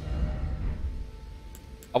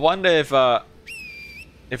 I wonder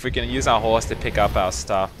if we can use our horse to pick up our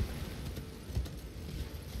stuff.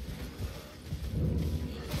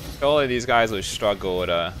 Surely these guys will struggle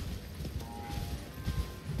to...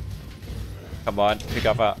 Come on, pick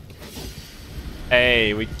up our...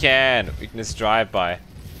 Hey, we can just drive by.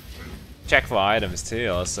 Check for items too,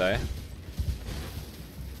 also.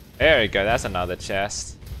 There we go, that's another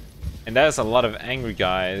chest. And there's a lot of angry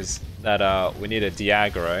guys that we need to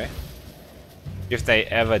de-aggro. If they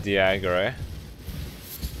ever de-aggro.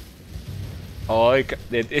 Oh, look,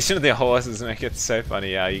 the addition of the horses make it so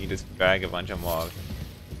funny how you can just drag a bunch of mobs.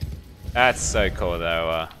 That's so cool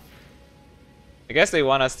though. I guess they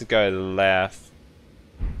want us to go left.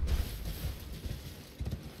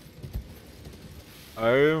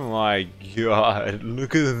 Oh my god,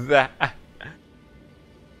 look at that.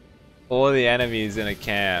 All the enemies in a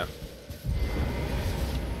camp.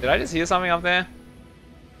 Did I just hear something up there?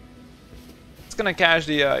 Just gonna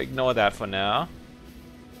casually ignore that for now.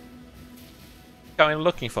 Coming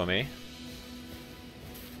looking for me.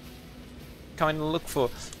 Coming to look for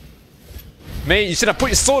me. You should have put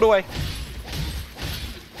your sword away.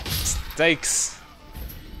 mistakes.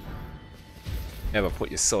 Never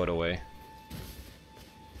put your sword away.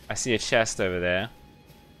 I see a chest over there.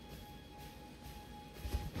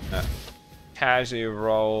 Casually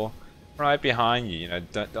roll right behind you. You know,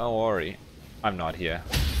 don't worry. I'm not here.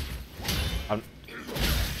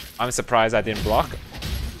 I'm surprised I didn't block.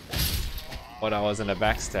 What I was in a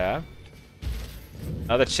backstab.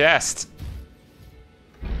 Another chest.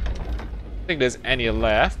 I don't think there's any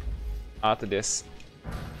left after this.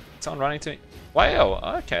 Someone running to me.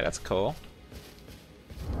 Wow, okay, that's cool.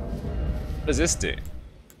 What does this do?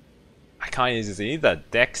 I can't use this either.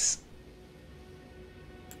 Dex.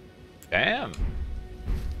 Damn.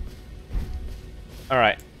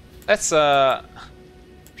 Alright. Let's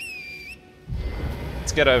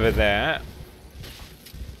get over there.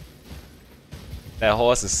 That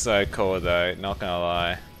horse is so cool though, not gonna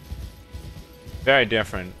lie. Very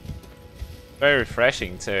different. Very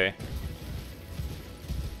refreshing too.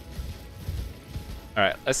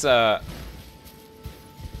 Alright, let's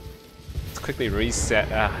quickly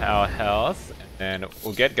reset our health and then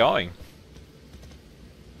we'll get going.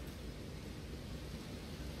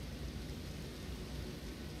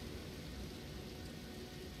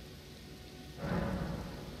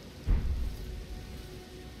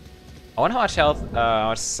 I wonder how much health, how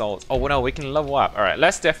much souls. Oh no, we can level up. Alright,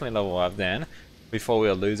 let's definitely level up then, before we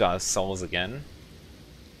lose our souls again.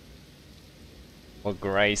 Or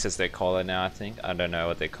grace as they call it now, I think. I don't know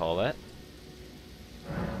what they call it.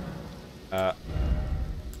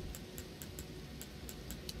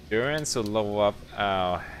 Endurance will level up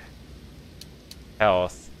our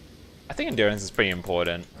health. I think endurance is pretty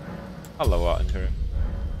important. I'll level up endurance.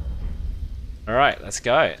 Alright, let's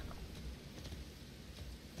go.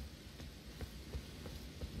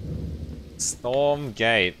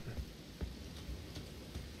 Stormgate.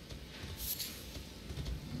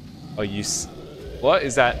 Oh, you. What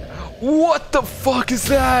is that? What the fuck is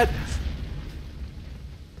that?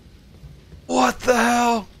 What the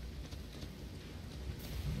hell?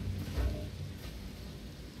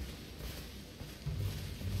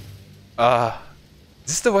 Is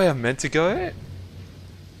this the way I'm meant to go?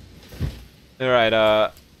 Alright,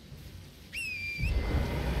 alright,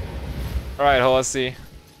 horsey.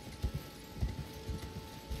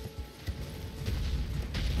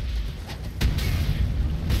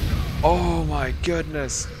 Oh my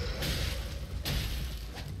goodness.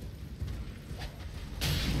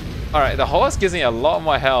 Alright, the horse gives me a lot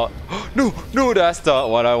more health. No, no, that's not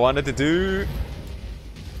what I wanted to do.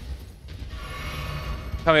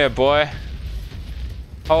 Come here, boy.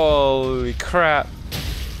 Holy crap.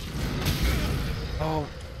 Oh.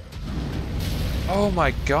 Oh my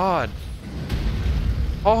god.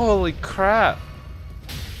 Holy crap.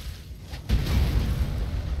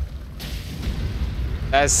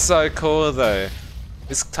 That's so cool though.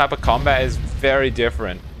 This type of combat is very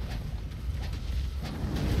different.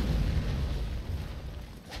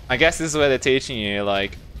 I guess this is where they're teaching you,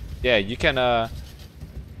 like, yeah, you can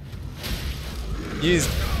use.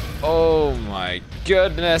 Oh my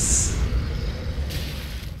goodness.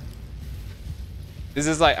 This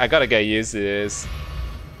is like, I gotta get used to this.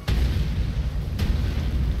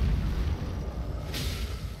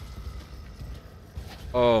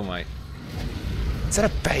 Oh my. Is that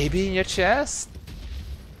a baby in your chest?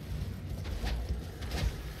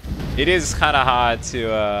 It is kind of hard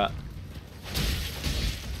to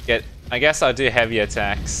get. I guess I'll do heavy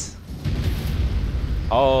attacks.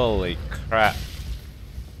 Holy crap.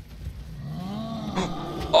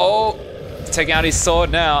 Oh! Taking out his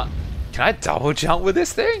sword now. Can I double jump with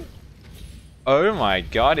this thing? Oh my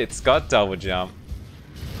god, it's got double jump.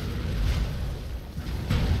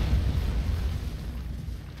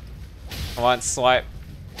 Come on, swipe.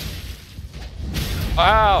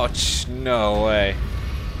 Ouch! No way.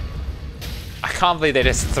 I can't believe they're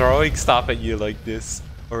just throwing stuff at you like this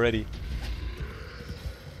already.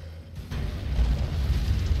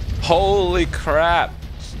 Holy crap!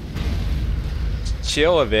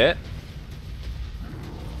 Chill a bit.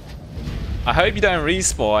 I hope you don't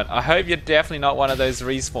respawn. I hope you're definitely not one of those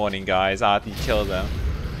respawning guys after you kill them.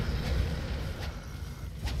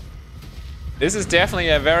 This is definitely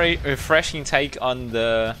a very refreshing take on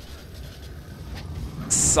the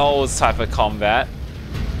Souls type of combat.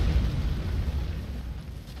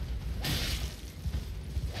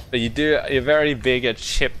 But you do a very big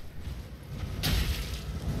chip.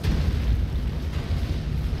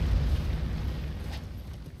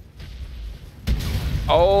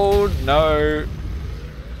 Oh no.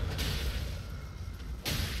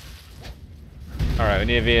 Alright, we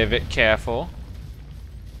need to be a bit careful.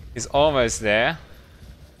 He's almost there.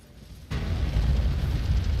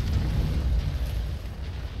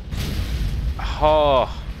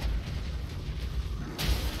 Oh.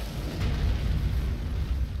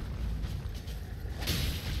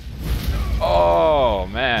 Oh,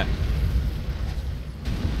 man.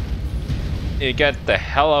 You get the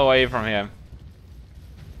hell away from him.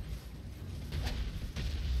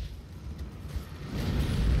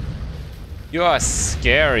 You are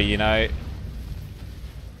scary, you know.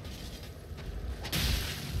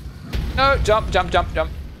 No, jump, jump, jump,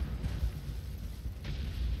 jump.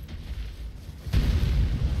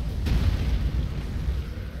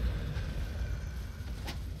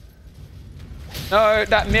 No,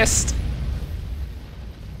 that missed.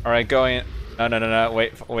 All right, go in. No, no, no, no.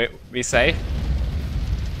 Wait, wait. Be safe.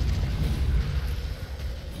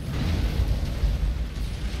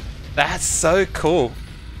 That's so cool.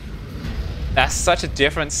 That's such a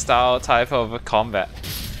different style type of a combat.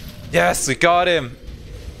 Yes, we got him.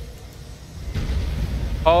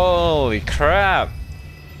 Holy crap.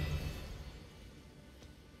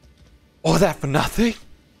 All that for nothing?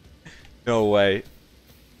 No way.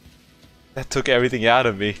 That took everything out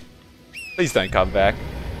of me. Please don't come back.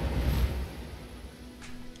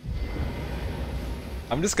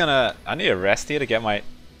 I'm just gonna... I need a rest here to get my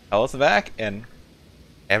health back and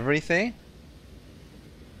everything.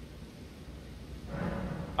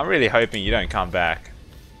 I'm really hoping you don't come back.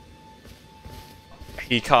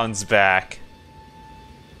 He comes back.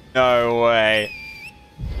 No way.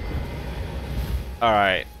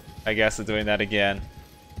 Alright, I guess we're doing that again.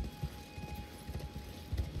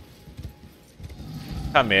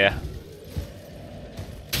 Come here.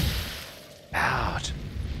 Ouch.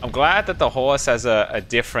 I'm glad that the horse has a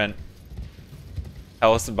different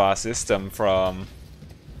health bar system from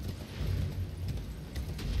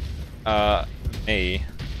me.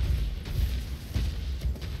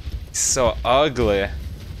 He's so ugly.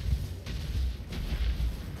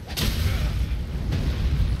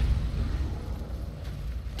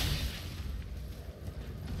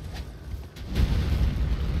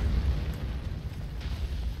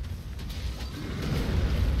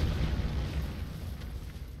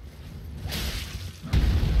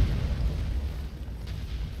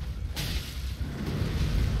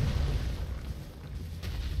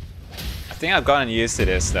 I think I've gotten used to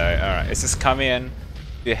this though. Alright, let's just come in,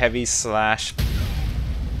 do a heavy slash.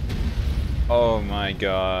 Oh my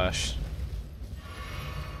gosh.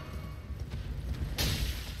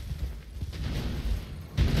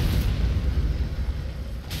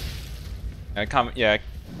 I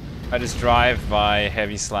just drive by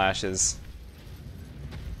heavy slashes.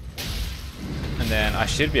 And then I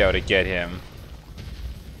should be able to get him.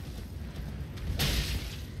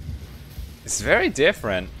 It's very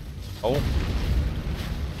different. Oh.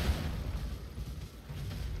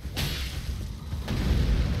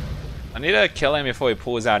 I need to kill him before he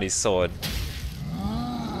pulls out his sword.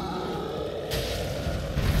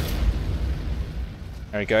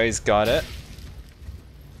 There we go, he's got it.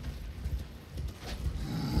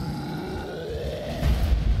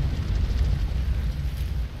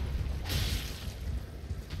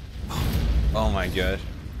 Oh my god.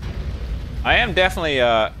 I am definitely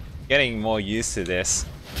getting more used to this.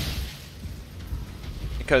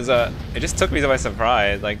 Because it just took me by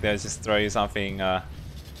surprise, like they just throw you something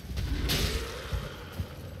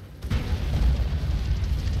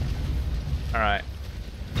Alright.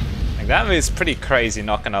 Like that move's pretty crazy,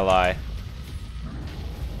 not gonna lie.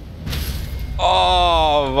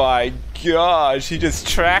 Oh my gosh, he just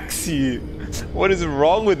tracks you. What is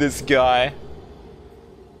wrong with this guy?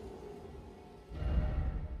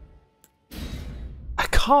 I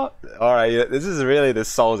can't... Alright, this is really the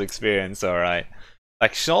Souls experience, alright.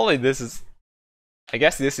 Like, surely this is... I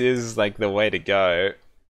guess this is, like, the way to go.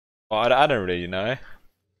 Well, I don't really know.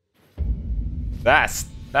 That's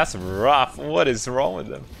rough. What is wrong with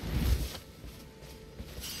them?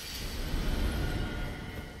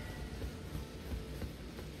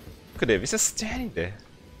 Look at him, he's just standing there.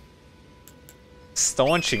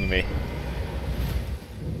 Staunching me.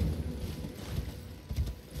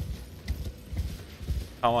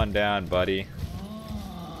 Come on down, buddy.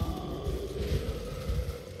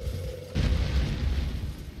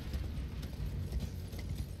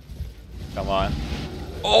 Come on.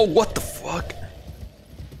 Oh, what the fuck?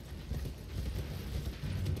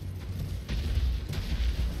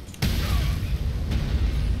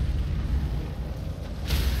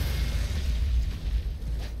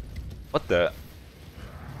 What the?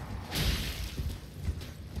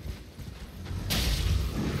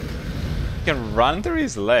 You can run through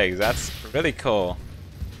his legs. That's really cool.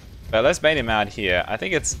 But let's bait him out here. I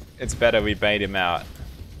think it's better we bait him out.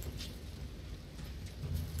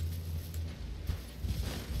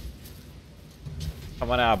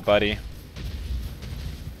 Come on out, buddy.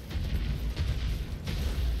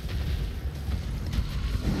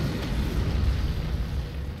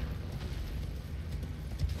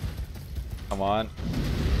 come on.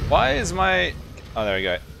 Why is my... Oh, there we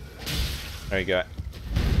go. There we go.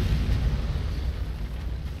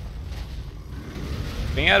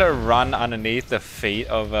 Being able to run underneath the feet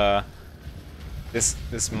of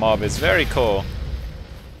this mob is very cool.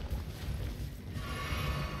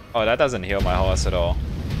 Oh, that doesn't heal my horse at all.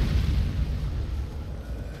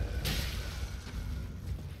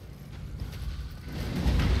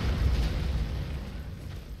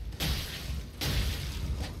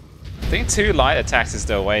 I think 2 light attacks is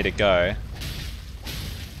the way to go.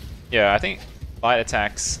 Yeah, I think light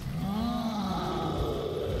attacks.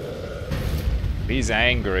 He's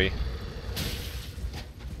angry.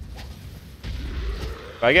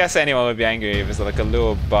 But I guess anyone would be angry if it's like a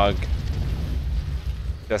little bug.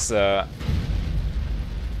 Just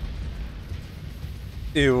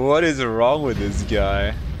Ew, what is wrong with this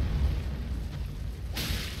guy?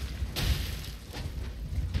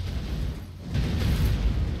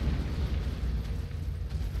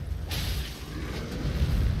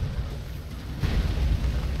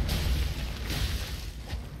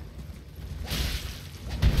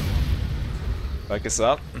 Focus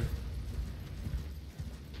up.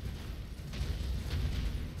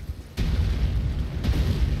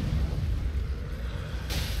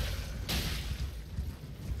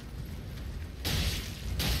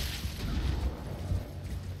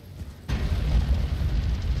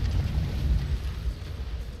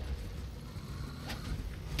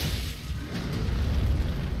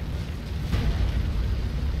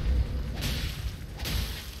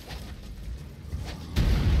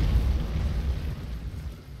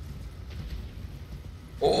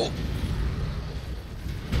 Oh.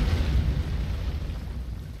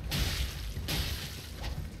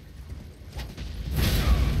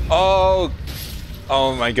 Oh.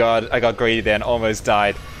 Oh my god, I got greedy then, almost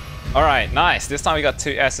died. Alright, nice. This time we got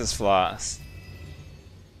 2 Essence Flasks.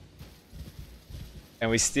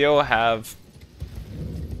 And we still have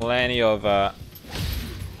plenty of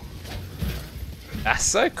That's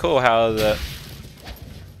so cool how the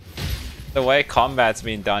way combat's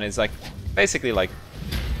been done is like basically like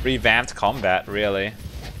revamped combat, really.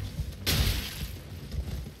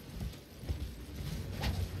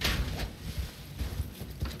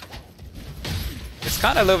 It's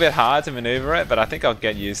kind of a little bit hard to maneuver it, but I think I'll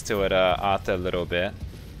get used to it after a little bit.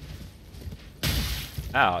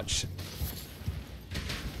 Ouch.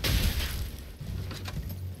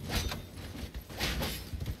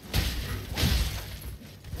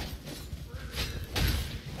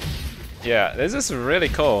 Yeah, this is really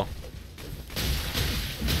cool.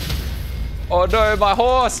 Oh no, my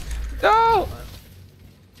horse! No!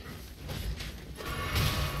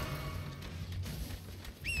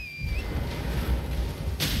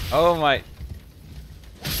 Oh my...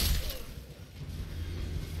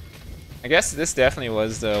 I guess this definitely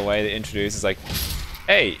was the way to introduce, is like,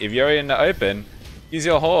 hey, if you're in the open, use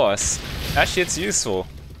your horse. That shit's useful.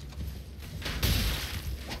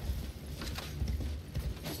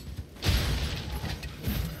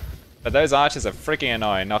 But those archers are freaking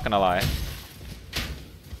annoying, not gonna lie.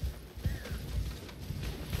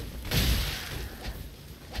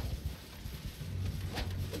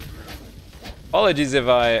 Apologies if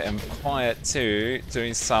I am quiet too,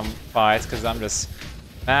 doing some fights, because I'm just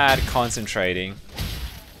mad concentrating.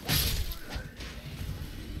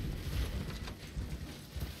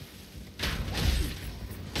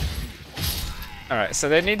 Alright, so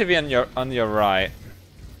they need to be on your right.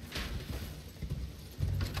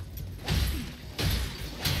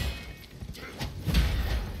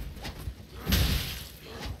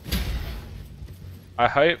 I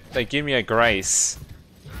hope they give me a grace.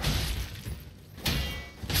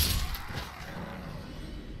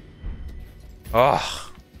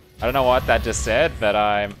 Oh, I don't know what that just said, but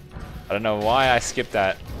I don't know why I skipped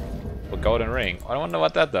that. For golden ring. I don't know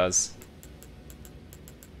what that does.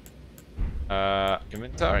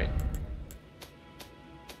 Inventory.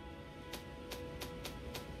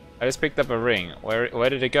 I just picked up a ring. Where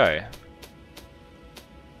did it go?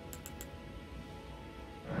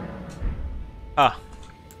 Ah.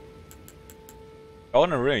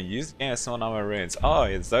 Golden rune. Use again small number of runes. Oh,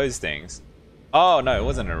 it's those things. Oh no, it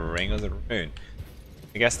wasn't a ring, it was a rune.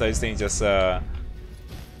 I guess those things just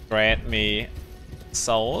grant me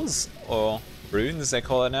souls, or runes they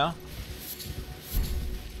call it now.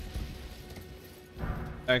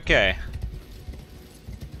 Okay.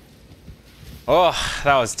 Oh,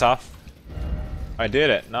 that was tough. I did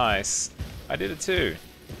it, nice. I did it too.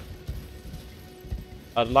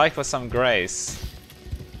 I'd like for some grace.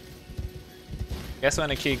 Guess I'm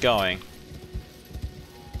gonna keep going.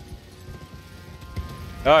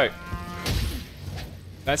 No!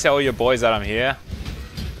 Don't tell all your boys that I'm here.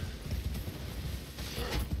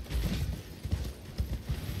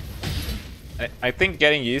 I think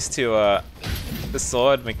getting used to the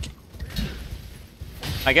sword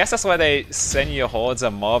I guess that's why they send you hordes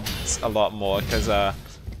of mobs a lot more, because the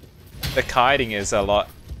kiting is a lot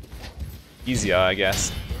easier, I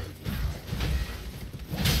guess.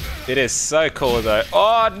 It is so cool though.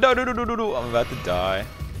 Oh no no no no no no! I'm about to die.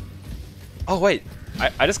 Oh wait,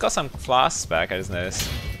 I just got some flasks back. I just noticed.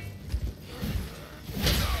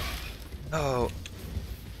 Oh.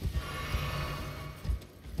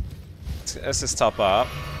 Let's just top up.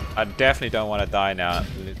 I definitely don't want to die now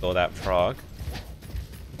with all that prog.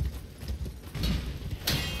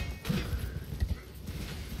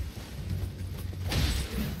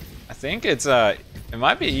 I think it's it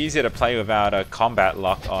might be easier to play without a combat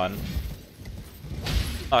lock on.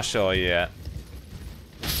 Not sure yet.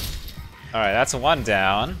 Alright, that's one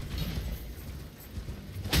down.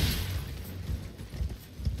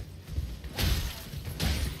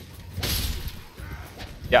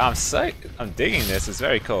 Yeah, I'm digging this, it's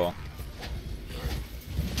very cool.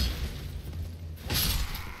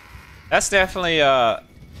 That's definitely how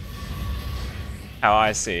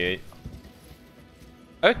I see it.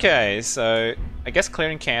 Okay, so I guess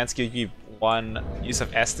clearing cans give you one use of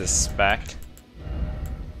Estus back.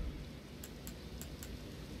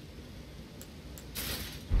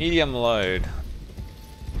 Medium load.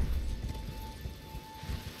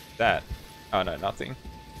 That. Oh no, nothing.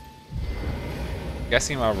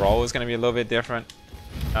 Guessing my roll is going to be a little bit different.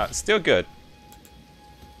 Still good.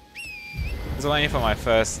 I was waiting for my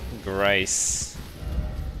first grace.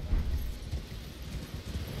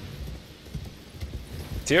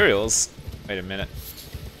 Materials? Wait a minute.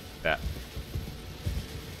 That.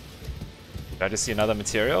 Did I just see another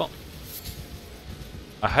material?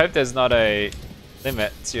 I hope there's not a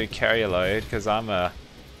limit to your carrier load, because I'm a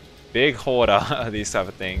big hoarder of these type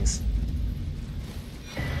of things.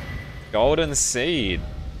 Golden seed.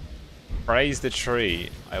 Praise the tree.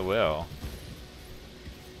 I will.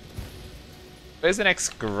 Where's the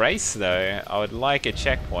next grace though? I would like a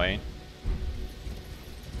checkpoint.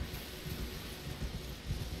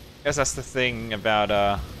 Guess that's the thing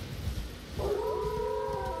about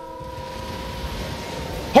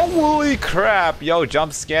holy crap! Yo,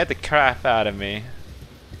 jump scared the crap out of me.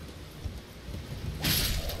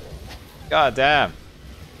 God damn.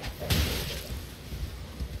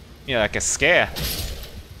 Yeah, like a scare.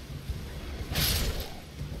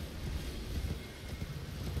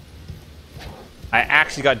 I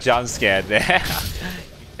actually got jump scared there. You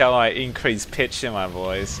can tell I increased pitch in my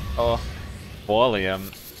voice. Oh,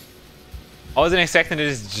 volume. I wasn't expecting to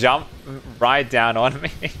just jump right down on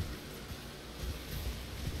me.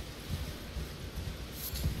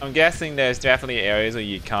 I'm guessing there's definitely areas where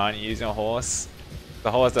you can't use your horse.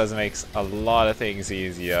 The horse does make a lot of things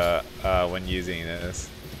easier when using this.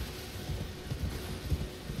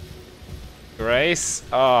 Grace?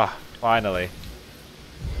 Oh, finally.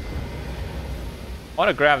 I want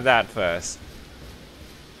to grab that first.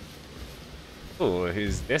 Ooh,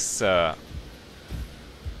 who's this?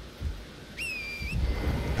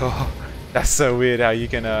 Oh, that's so weird how you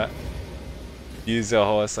can use a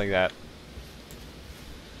horse like that.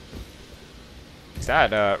 Is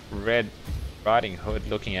that Red Riding Hood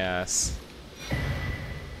looking ass?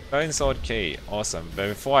 Bone sword key, awesome. But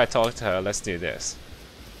before I talk to her, let's do this.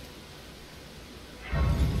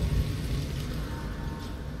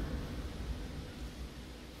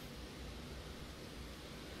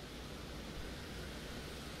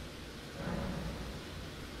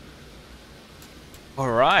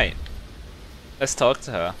 Alright, let's talk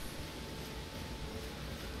to her.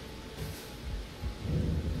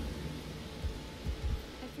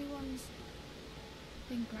 Everyone's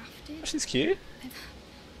been grafted. Oh, she's cute. They've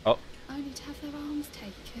Oh. only to have their arms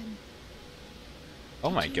taken. Oh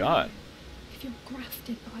my god. Know, if you're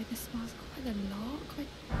grafted by the smiles, quite a lot.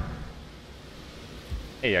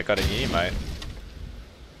 Hey, I got a new emote.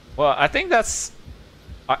 Well, I think that's...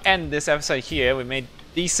 I'll end this episode here. We made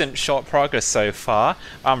decent short progress so far.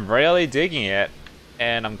 I'm really digging it,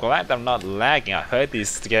 and I'm glad that I'm not lagging. I heard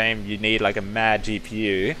this game you need like a mad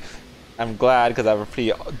GPU. I'm glad because I have a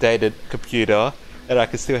pretty dated computer and I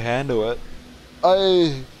can still handle it.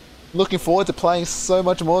 I'm looking forward to playing so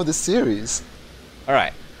much more of this series.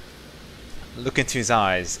 Alright. Look into his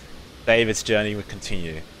eyes. David's journey will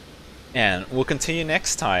continue. And we'll continue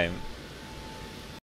next time